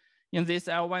 In this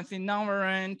L1C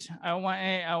non-variant,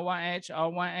 L1A, L1H,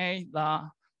 L1A, the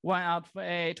 1 out of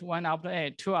 8, 1 out of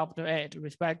 8, 2 out of 8,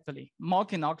 respectively.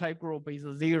 Mock-inoculate group is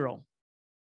 0.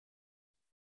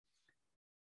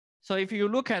 So if you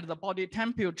look at the body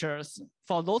temperatures,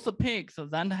 for those pigs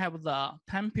that have the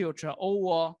temperature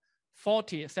over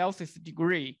 40 Celsius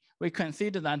degree, we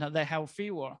consider that they have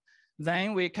fever.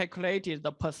 Then we calculated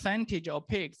the percentage of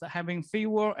pigs having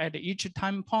fever at each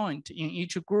time point in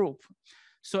each group.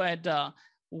 So at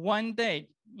 1 day,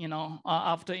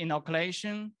 after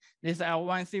inoculation, this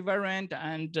L1C variant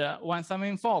and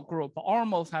 174 group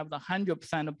almost have the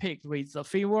 100% of pigs with the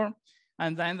fever.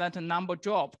 And then that number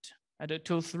dropped at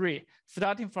 2, 3.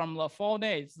 Starting from the 4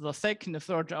 days, the second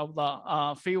surge of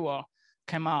the fever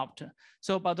came out.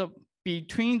 So, but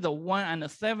between the 1 and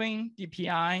 7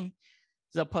 DPI,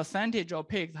 the percentage of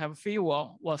pigs have fever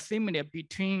was similar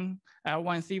between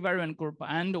L1C variant group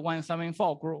and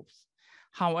 174 groups.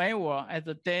 However, at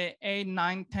the day 8,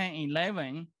 9, 10,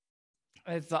 11,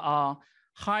 it's a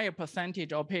higher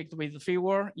percentage of pigs with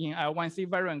fever in L1C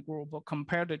variant group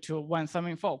compared to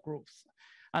 174 groups.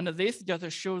 And this just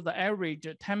shows the average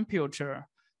temperature.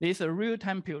 These are real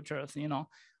temperatures,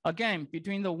 Again,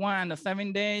 between the 1 and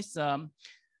 7 days,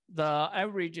 the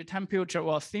average temperature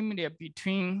was similar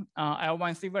between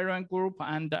L1C variant group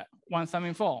and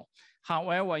 174.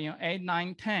 However, in 8,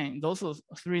 9, 10, those are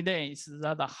 3 days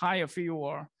that are higher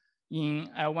fever in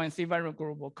L1C variant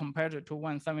group compared to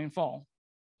 174.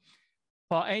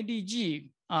 For ADG,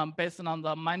 based on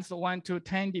the -1 to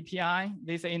 10 DPI,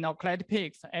 these inoculate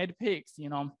pigs, 8 pigs,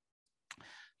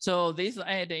 So these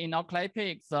 8 inoculate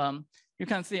pigs, you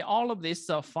can see all of these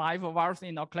 5 virus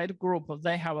inoculated group,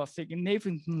 they have a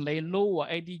significantly lower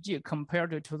ADG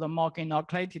compared to the mock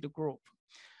inoculated group.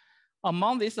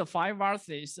 Among these 5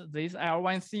 viruses, this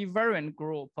L1C variant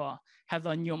group has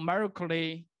a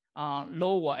numerically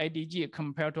lower ADG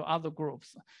compared to other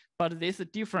groups, but these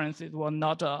differences were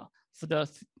not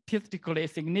statistically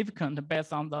significant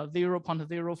based on the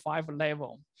 0.05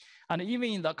 level. And even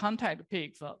in the contact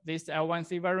pigs, this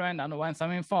L1C variant and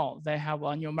 174, they have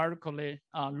a numerically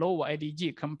lower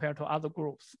ADG compared to other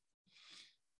groups.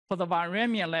 For the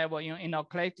viremia level in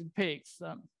inoculated pigs,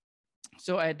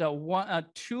 so at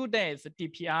 2 days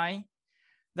DPI,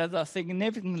 there's a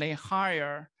significantly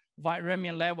higher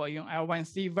viremia level in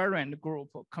L1C variant group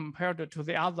compared to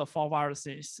the other 4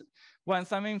 viruses.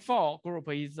 174 group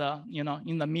is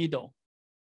in the middle.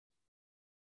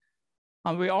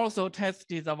 And we also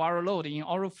tested the viral load in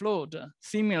oral fluid.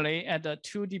 Similarly, at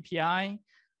 2 DPI,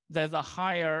 there's a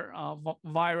higher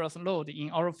virus load in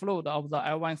oral fluid of the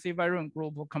L1C variant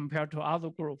group compared to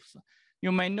other groups.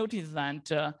 You may notice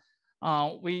that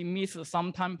we missed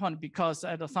some time point because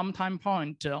at some time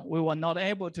point, we were not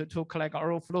able to collect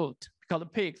oral fluid because the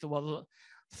pigs were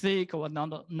sick or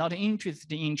not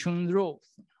interested in chewing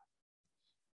rules.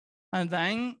 And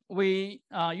then we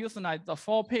euthanized the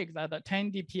 4 pigs at 10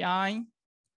 DPI.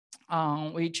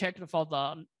 We checked for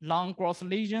the lung growth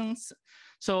lesions.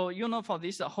 So, for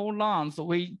these whole lungs,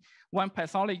 one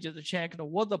pathologist checked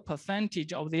what the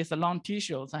percentage of these lung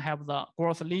tissues have the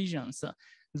growth lesions.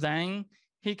 Then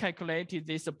he calculated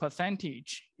this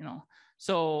percentage,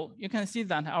 So you can see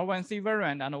that L1C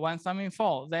variant and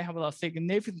 174, they have a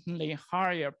significantly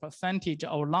higher percentage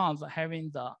of lungs having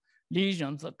the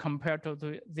lesions compared to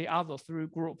the other 3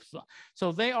 groups.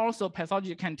 So they also,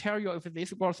 pathology can tell you if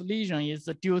this growth lesion is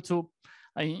due to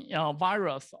a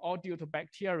virus or due to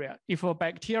bacteria. If for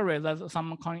bacteria, there's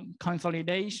some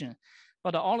consolidation.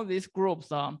 But all of these groups,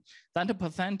 that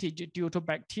percentage due to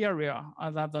bacteria,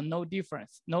 there's no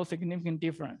difference, no significant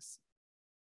difference.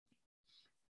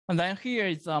 And then here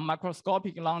is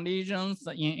microscopic lung lesions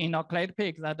in inoculated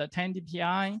pigs at 10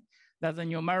 DPI. There's a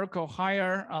numerical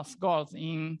higher scores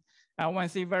in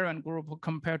L1C variant group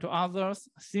compared to others.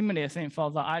 Similar thing for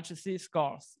the HC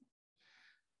scores.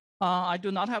 I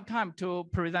do not have time to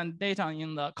present data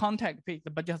in the contact pigs,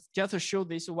 but just to show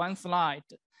this one slide.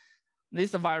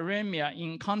 This viremia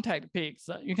in contact pigs,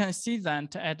 you can see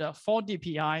that at 4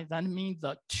 DPI, that means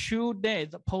the 2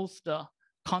 days post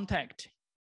contact,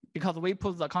 because we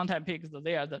put the contact pigs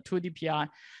there, the 2 DPI.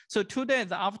 So 2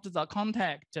 days after the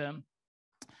contact,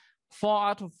 4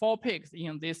 out of 4 pigs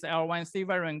in this L1C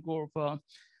variant group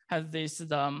has this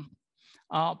become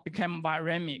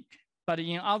viremic. But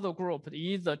in other groups,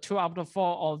 either 2 out of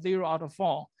 4 or 0 out of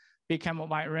 4 become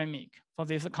viremic for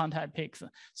these contact pigs.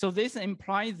 So this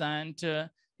implies that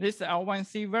this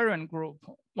L1C variant group,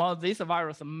 well, this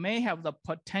virus may have the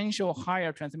potential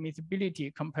higher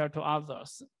transmissibility compared to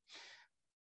others.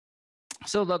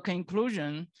 So the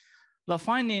conclusion, the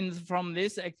findings from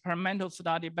this experimental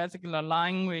study basically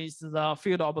align with the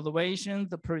field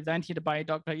observations presented by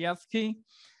Dr. Yeske.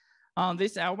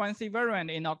 This L1C variant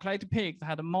in inoculated pigs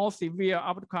had more severe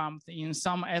outcomes in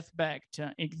some aspects,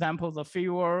 example, the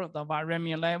fever, the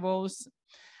viremia levels.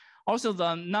 Also,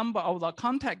 the number of the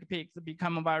contact pigs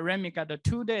become viremic at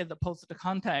 2 days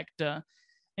post-contact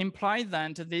implies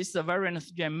that this variant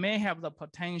strain may have the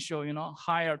potential,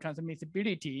 higher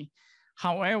transmissibility.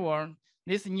 However,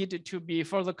 this needed to be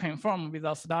further confirmed with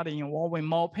a study involving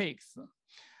more pigs.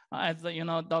 As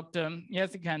Dr.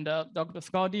 Yeske and Dr.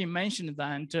 Scotty mentioned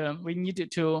that we needed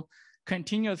to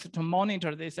continue to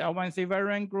monitor this L1C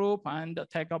variant group and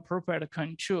take appropriate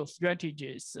control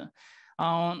strategies.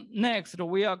 Next,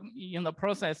 we are in the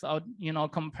process of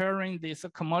comparing these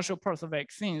commercial pulse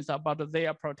vaccines about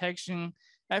their protection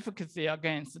efficacy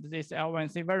against this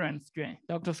L1C variant strain.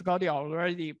 Dr. Scotty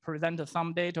already presented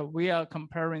some data. We are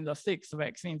comparing the 6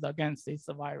 vaccines against this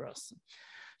virus.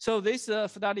 So this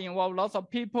study involved lots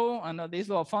of people, and this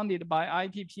was funded by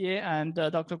IPPA and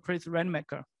Dr. Chris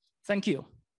Rademacher. Thank you.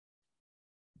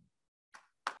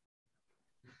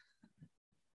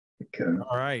 Okay.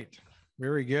 All right,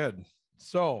 very good.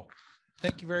 So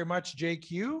thank you very much,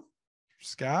 JQ,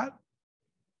 Scott,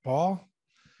 Paul.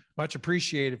 Much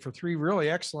appreciated for 3 really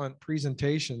excellent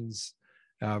presentations.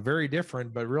 Very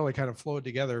different, but really kind of flowed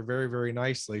together very, very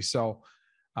nicely. So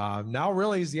now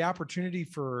really is the opportunity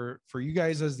for you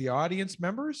guys as the audience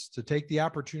members to take the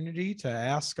opportunity to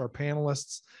ask our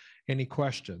panelists any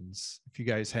questions, if you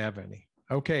guys have any.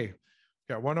 Okay,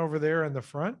 got one over there in the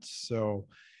front. So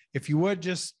if you would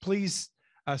just please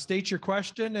state your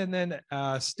question and then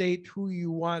state who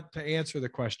you want to answer the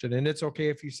question. And it's okay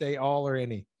if you say all or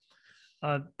any.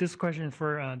 This question is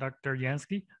for Dr.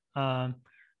 Yeske.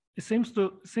 It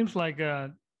seems like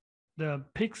the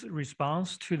pig's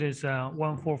response to this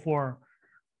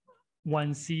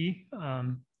 144-1C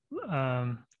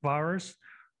virus,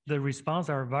 the response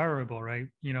are variable, right?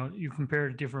 You know, you compare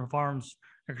different farms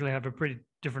actually have a pretty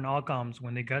different outcomes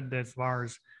when they get this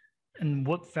virus. And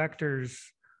what factors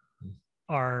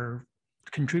are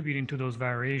contributing to those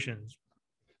variations?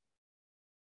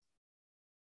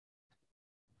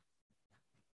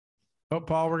 Oh,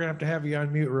 Paul, we're gonna have to have you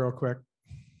on mute real quick.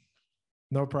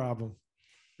 No problem.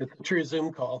 It's a true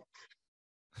Zoom call.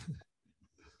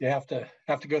 You have to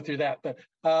go through that. But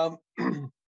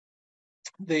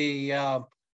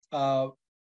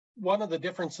one of the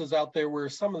differences out there were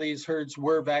some of these herds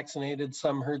were vaccinated,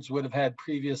 some herds would have had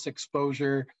previous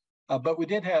exposure, but we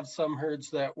did have some herds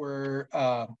that were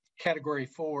category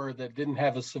 4 that didn't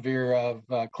have as severe of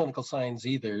clinical signs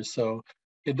either. So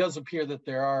it does appear that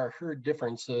there are herd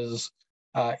differences,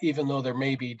 even though there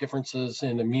may be differences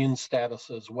in immune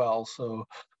status as well. So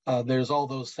there's all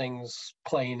those things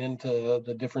playing into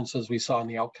the differences we saw in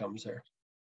the outcomes there.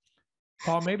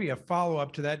 Paul, maybe a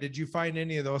follow-up to that. Did you find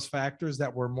any of those factors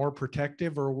that were more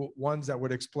protective or ones that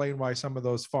would explain why some of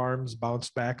those farms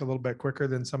bounced back a little bit quicker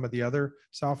than some of the other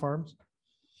sow farms?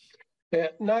 Yeah,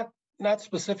 not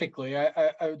specifically.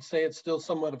 I would say it's still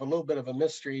somewhat of a little bit of a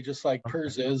mystery, just like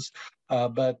PRRS is,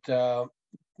 but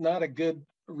not a good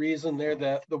reason there.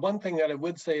 The one thing that I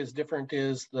would say is different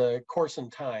is the course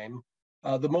and time.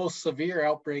 The most severe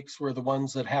outbreaks were the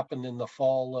ones that happened in the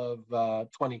fall of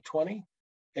 2020,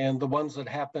 and the ones that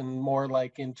happened more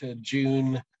like into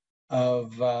June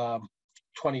of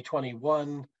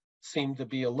 2021 seemed to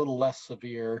be a little less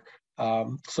severe.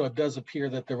 So it does appear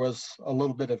that there was a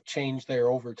little bit of change there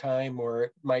over time, or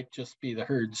it might just be the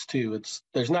herds too.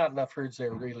 There's not enough herds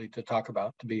there really to talk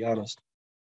about, to be honest.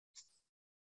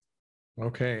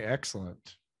 Okay,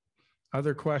 excellent.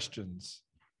 Other questions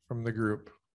from the group?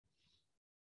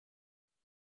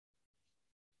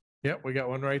 Yep, we got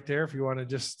one right there. If you want to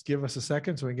just give us a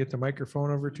second so we can get the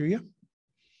microphone over to you.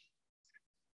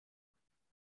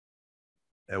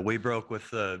 We broke with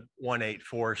the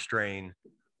 184 strain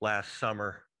last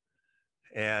summer,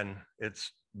 and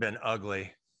it's been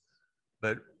ugly.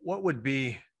 But what would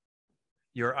be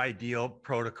your ideal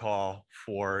protocol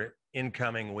for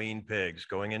incoming wean pigs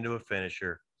going into a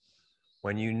finisher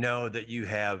when you know that you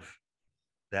have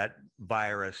that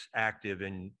virus active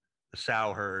in the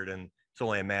sow herd and it's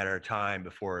only a matter of time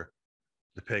before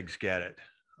the pigs get it?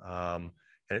 And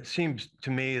it seems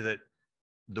to me that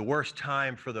the worst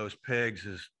time for those pigs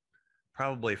is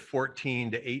probably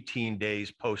 14 to 18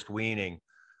 days post-weaning,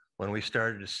 when we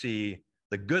started to see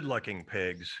the good-looking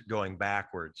pigs going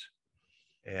backwards,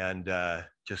 and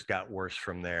just got worse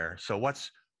from there. So what's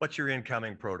your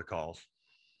incoming protocols?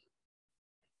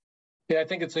 Yeah, I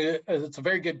think it's a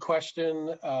very good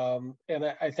question, and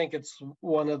I think it's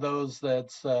one of those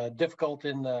that's difficult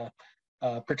in the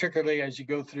particularly as you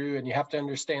go through, and you have to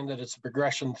understand that it's a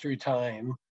progression through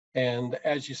time. And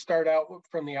as you start out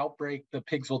from the outbreak, the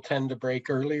pigs will tend to break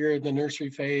earlier in the nursery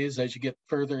phase. As you get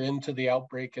further into the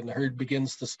outbreak and the herd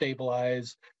begins to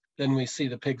stabilize, then we see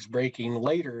the pigs breaking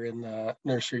later in the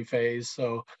nursery phase.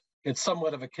 So it's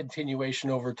somewhat of a continuation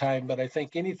over time, but I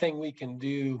think anything we can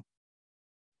do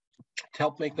to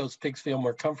help make those pigs feel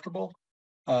more comfortable,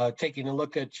 taking a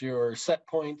look at your set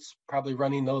points, probably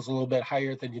running those a little bit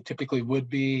higher than you typically would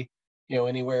be, you know,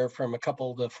 anywhere from a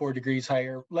couple to 4 degrees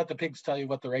higher. Let the pigs tell you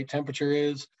what the right temperature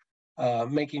is,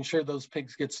 making sure those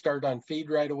pigs get started on feed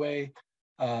right away,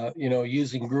 you know,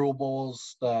 using gruel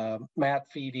bowls, mat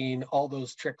feeding, all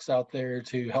those tricks out there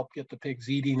to help get the pigs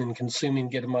eating and consuming,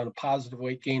 get them on a positive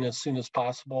weight gain as soon as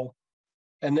possible.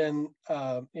 And then,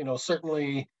 you know,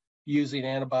 certainly using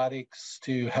antibiotics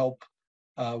to help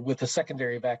with the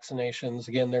secondary vaccinations.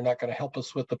 Again, they're not going to help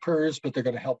us with the PRRS, but they're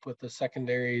going to help with the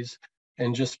secondaries,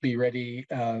 and just be ready.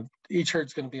 Each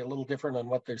herd's going to be a little different on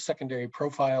what their secondary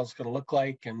profile is going to look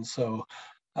like. And so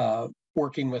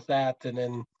working with that, and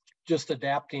then just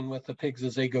adapting with the pigs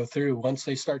as they go through. Once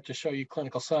they start to show you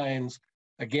clinical signs,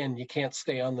 again, you can't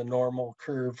stay on the normal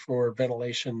curve for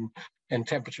ventilation and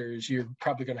temperatures. You're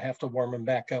probably going to have to warm them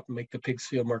back up and make the pigs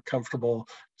feel more comfortable,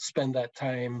 spend that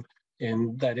time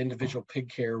in that individual pig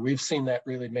care. We've seen that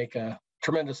really make a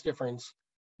tremendous difference,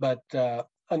 but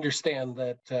understand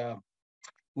that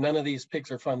none of these pigs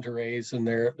are fun to raise, and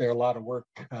they're a lot of work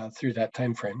through that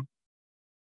time frame.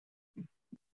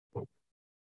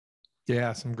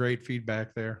 Yeah, some great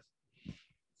feedback there.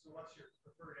 So what's your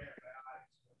preferred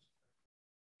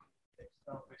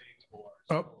antibiotics?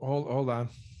 Oh, hold on.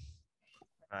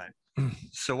 All right.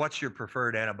 So what's your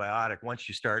preferred antibiotic once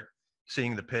you start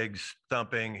seeing the pigs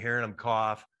thumping, hearing them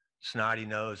cough, snotty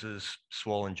noses,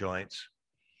 swollen joints?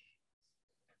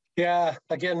 Yeah,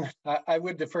 again, I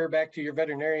would defer back to your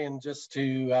veterinarian just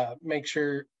to make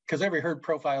sure, because every herd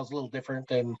profile is a little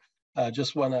different, and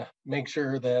just want to make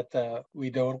sure that we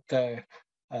don't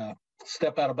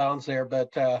step out of bounds there.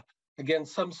 But again,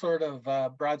 some sort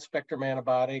of broad spectrum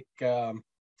antibiotic.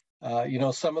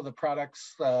 Some of the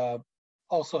products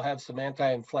also have some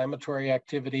anti-inflammatory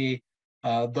activity.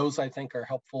 Those I think are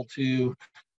helpful too.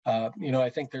 I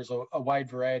think there's a wide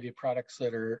variety of products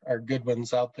that are good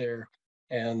ones out there,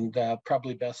 and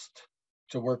probably best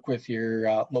to work with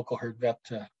your local herd vet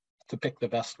to pick the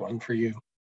best one for you.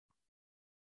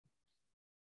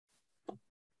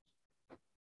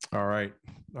 All right.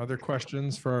 Other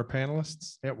questions for our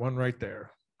panelists? Yeah, one right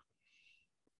there.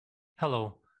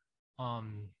 Hello.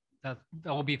 That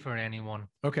will be for anyone.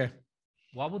 Okay.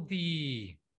 What would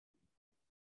be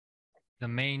the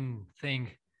main thing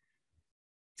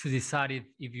to decide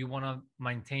if you want to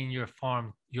maintain your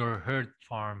farm, your herd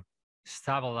farm,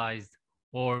 stabilized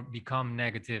or become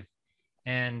negative?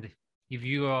 And if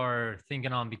you are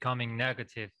thinking on becoming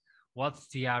negative, what's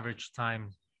the average time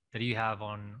that you have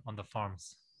on the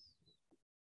farms?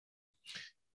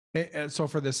 And so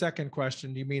for the second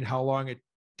question, do you mean how long it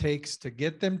takes to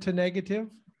get them to negative?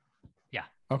 Yeah.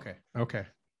 Okay. Okay.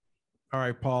 All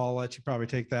right, Paul, I'll let you probably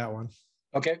take that one.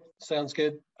 Okay, sounds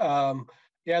good.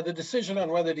 Yeah, the decision on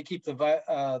whether to keep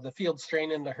the field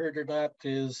strain in the herd or not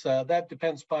is that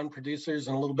depends upon producers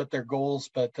and a little bit their goals,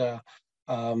 but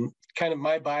kind of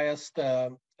my bias,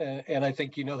 and I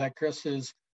think you know that, Chris,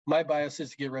 is my bias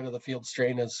is to get rid of the field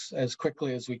strain as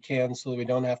quickly as we can so that we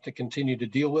don't have to continue to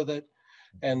deal with it.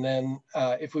 And then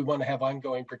if we want to have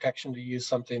ongoing protection, to use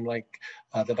something like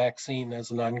the vaccine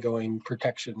as an ongoing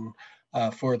protection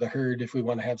for the herd, if we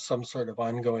want to have some sort of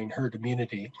ongoing herd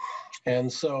immunity. And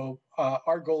so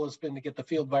our goal has been to get the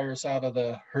field virus out of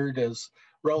the herd as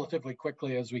relatively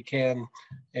quickly as we can,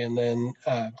 and then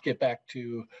get back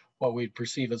to what we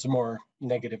perceive as a more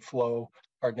negative flow,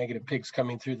 or negative pigs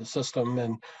coming through the system.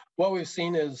 And what we've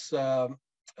seen is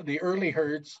the early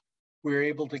herds, we were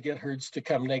able to get herds to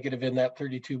come negative in that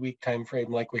 32-week time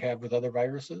frame like we have with other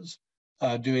viruses,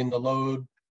 doing the load,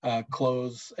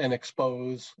 close and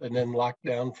expose, and then lock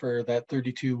down for that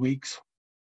 32 weeks.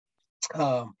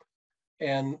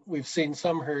 And we've seen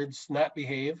some herds not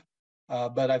behave,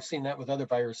 but I've seen that with other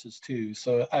viruses too.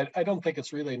 So I don't think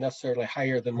it's really necessarily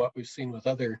higher than what we've seen with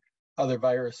other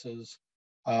viruses,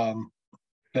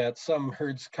 that some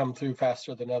herds come through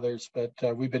faster than others, but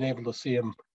we've been able to see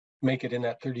them make it in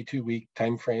that 32-week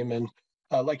time frame. And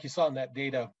like you saw in that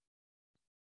data,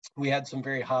 we had some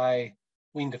very high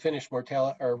wean to finish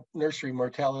mortality or nursery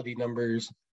mortality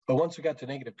numbers, but once we got to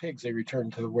negative pigs, they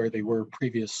returned to where they were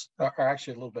previous, or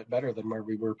actually a little bit better than where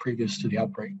we were previous to the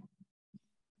outbreak.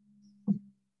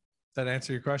 That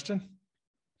answer your question?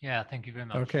 Yeah, thank you very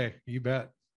much. Okay, you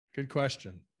bet. Good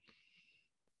question.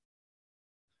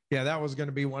 Yeah, that was going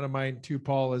to be one of mine too,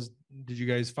 Paul, is did you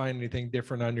guys find anything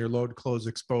different on your load, close,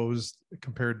 exposed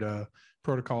compared to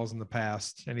protocols in the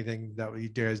past? Anything that you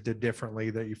guys did differently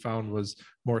that you found was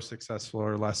more successful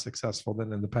or less successful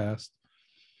than in the past?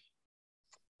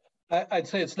 I'd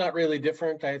say it's not really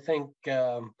different. I think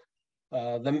the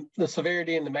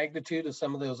severity and the magnitude of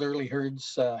some of those early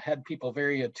herds had people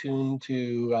very attuned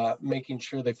to making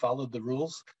sure they followed the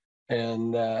rules.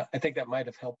 And I think that might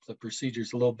have helped the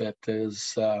procedures a little bit,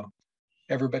 as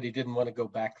everybody didn't want to go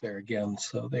back there again.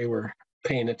 So they were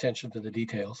paying attention to the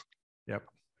details. Yep.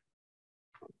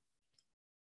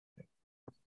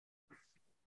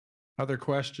 Other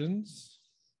questions?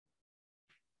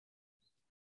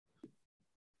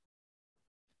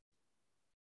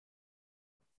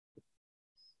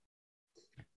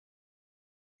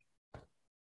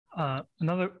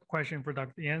 Another question for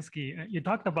Dr. Yeske. You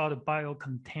talked about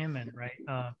biocontainment, right?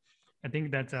 I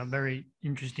think that's a very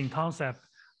interesting concept.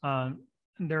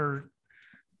 There,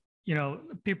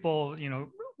 people,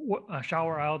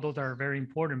 shower out, those are very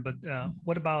important, but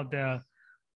what about the,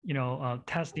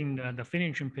 testing the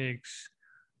finishing pigs,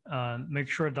 make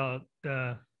sure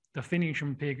the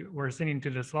finishing pig we're sending to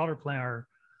the slaughter plant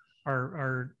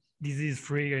are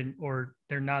disease-free or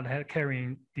they're not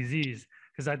carrying disease?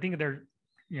 Because I think they're,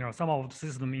 some of the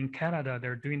system in Canada,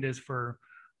 they're doing this for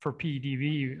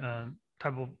PEDV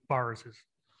type of viruses.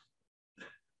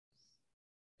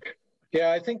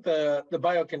 Yeah, I think the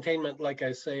biocontainment, like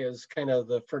I say, is kind of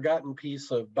the forgotten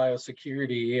piece of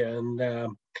biosecurity.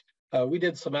 And we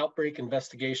did some outbreak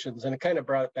investigations, and it kind of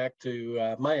brought it back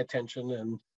to my attention.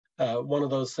 And one of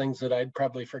those things that I'd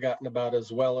probably forgotten about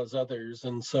as well as others.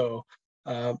 And so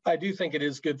I do think it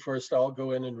is good for us to all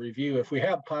go in and review. If we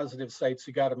have positive sites,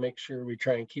 you got to make sure we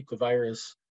try and keep the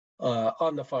virus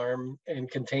on the farm and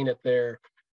contain it there.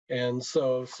 And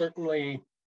so certainly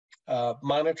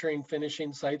monitoring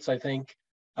finishing sites, I think,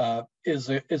 is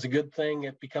a good thing.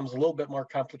 It becomes a little bit more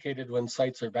complicated when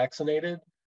sites are vaccinated,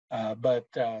 but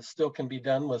still can be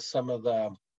done with some of the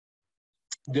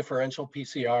differential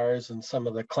PCRs and some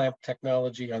of the clamp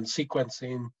technology on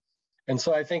sequencing. And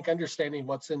so I think understanding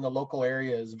what's in the local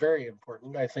area is very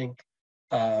important. I think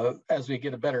as we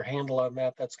get a better handle on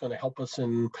that, that's going to help us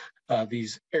in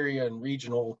these area and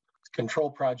regional control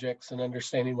projects and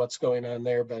understanding what's going on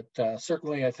there. But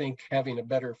certainly I think having a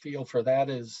better feel for that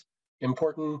is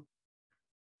important,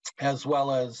 as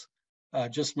well as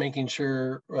just making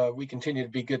sure we continue to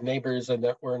be good neighbors and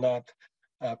that we're not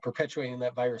perpetuating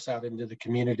that virus out into the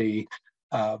community.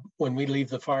 When we leave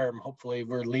the farm, hopefully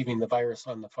we're leaving the virus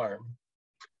on the farm.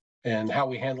 And how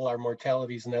we handle our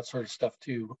mortalities and that sort of stuff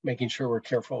too, making sure we're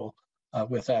careful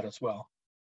with that as well.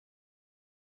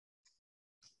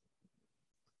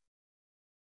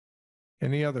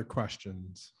 Any other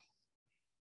questions?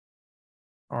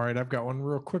 All right, I've got one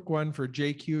real quick one for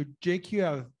JQ. JQ,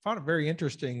 I found it very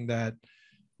interesting that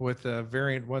with the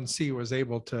variant 1C was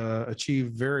able to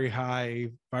achieve very high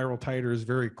viral titers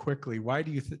very quickly. Why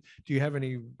do you have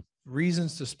any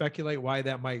reasons to speculate why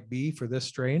that might be for this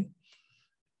strain?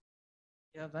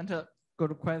 Yeah, that's a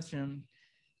good question.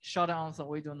 Short answer,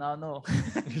 we do not know.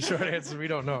 Short answer, we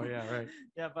don't know. Yeah, right.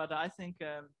 Yeah, but I think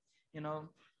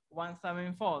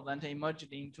 174 that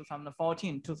emerged in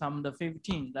 2014,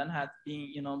 2015, then has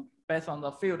been, based on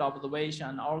the field observation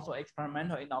and also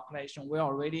experimental inoculation, we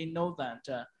already know that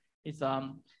it's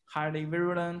highly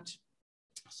virulent.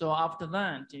 So after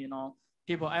that,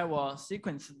 people ever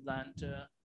sequence that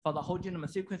for the whole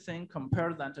genome sequencing,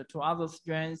 compare that to other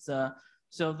strains.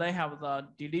 So they have the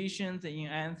deletions in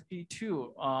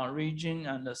ANSP2 region.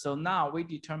 And so now we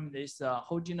determine this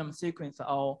whole genome sequence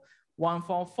of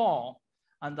 144.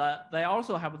 And they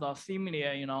also have the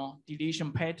similar,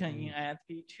 deletion pattern in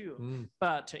ANSP2,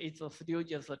 but it's still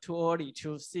just too early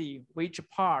to see which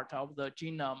part of the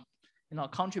genome,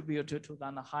 contributed to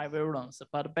that high virulence.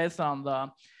 But based on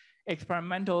the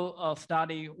experimental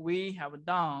study we have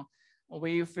done,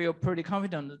 we feel pretty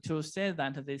confident to say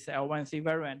that this L1C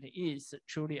variant is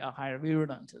truly a high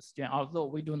virulent strain, although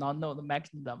we do not know the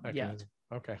mechanism yet.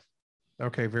 Okay.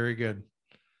 Okay, very good.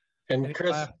 And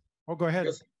Chris, go ahead.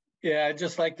 Yeah, I'd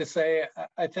just like to say,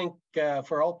 I think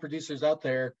for all producers out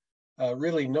there,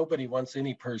 really nobody wants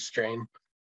any PRRS strain.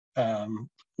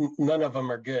 None of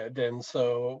them are good. And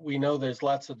so we know there's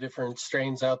lots of different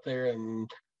strains out there,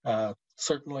 and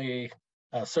certainly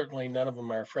none of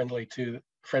them are friendly to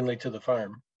the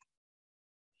farm.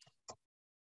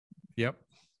 Yep.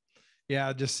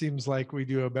 Yeah, it just seems like we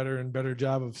do a better and better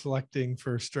job of selecting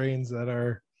for strains that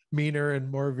are meaner and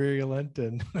more virulent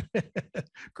and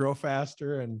grow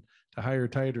faster and to higher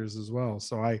titers as well.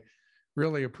 So I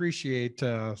really appreciate,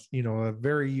 a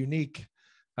very unique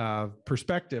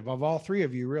perspective of all three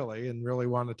of you, really, and really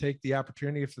want to take the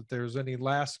opportunity if there's any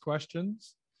last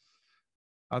questions.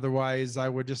 Otherwise, I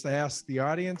would just ask the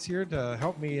audience here to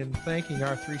help me in thanking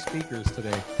our three speakers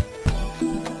today.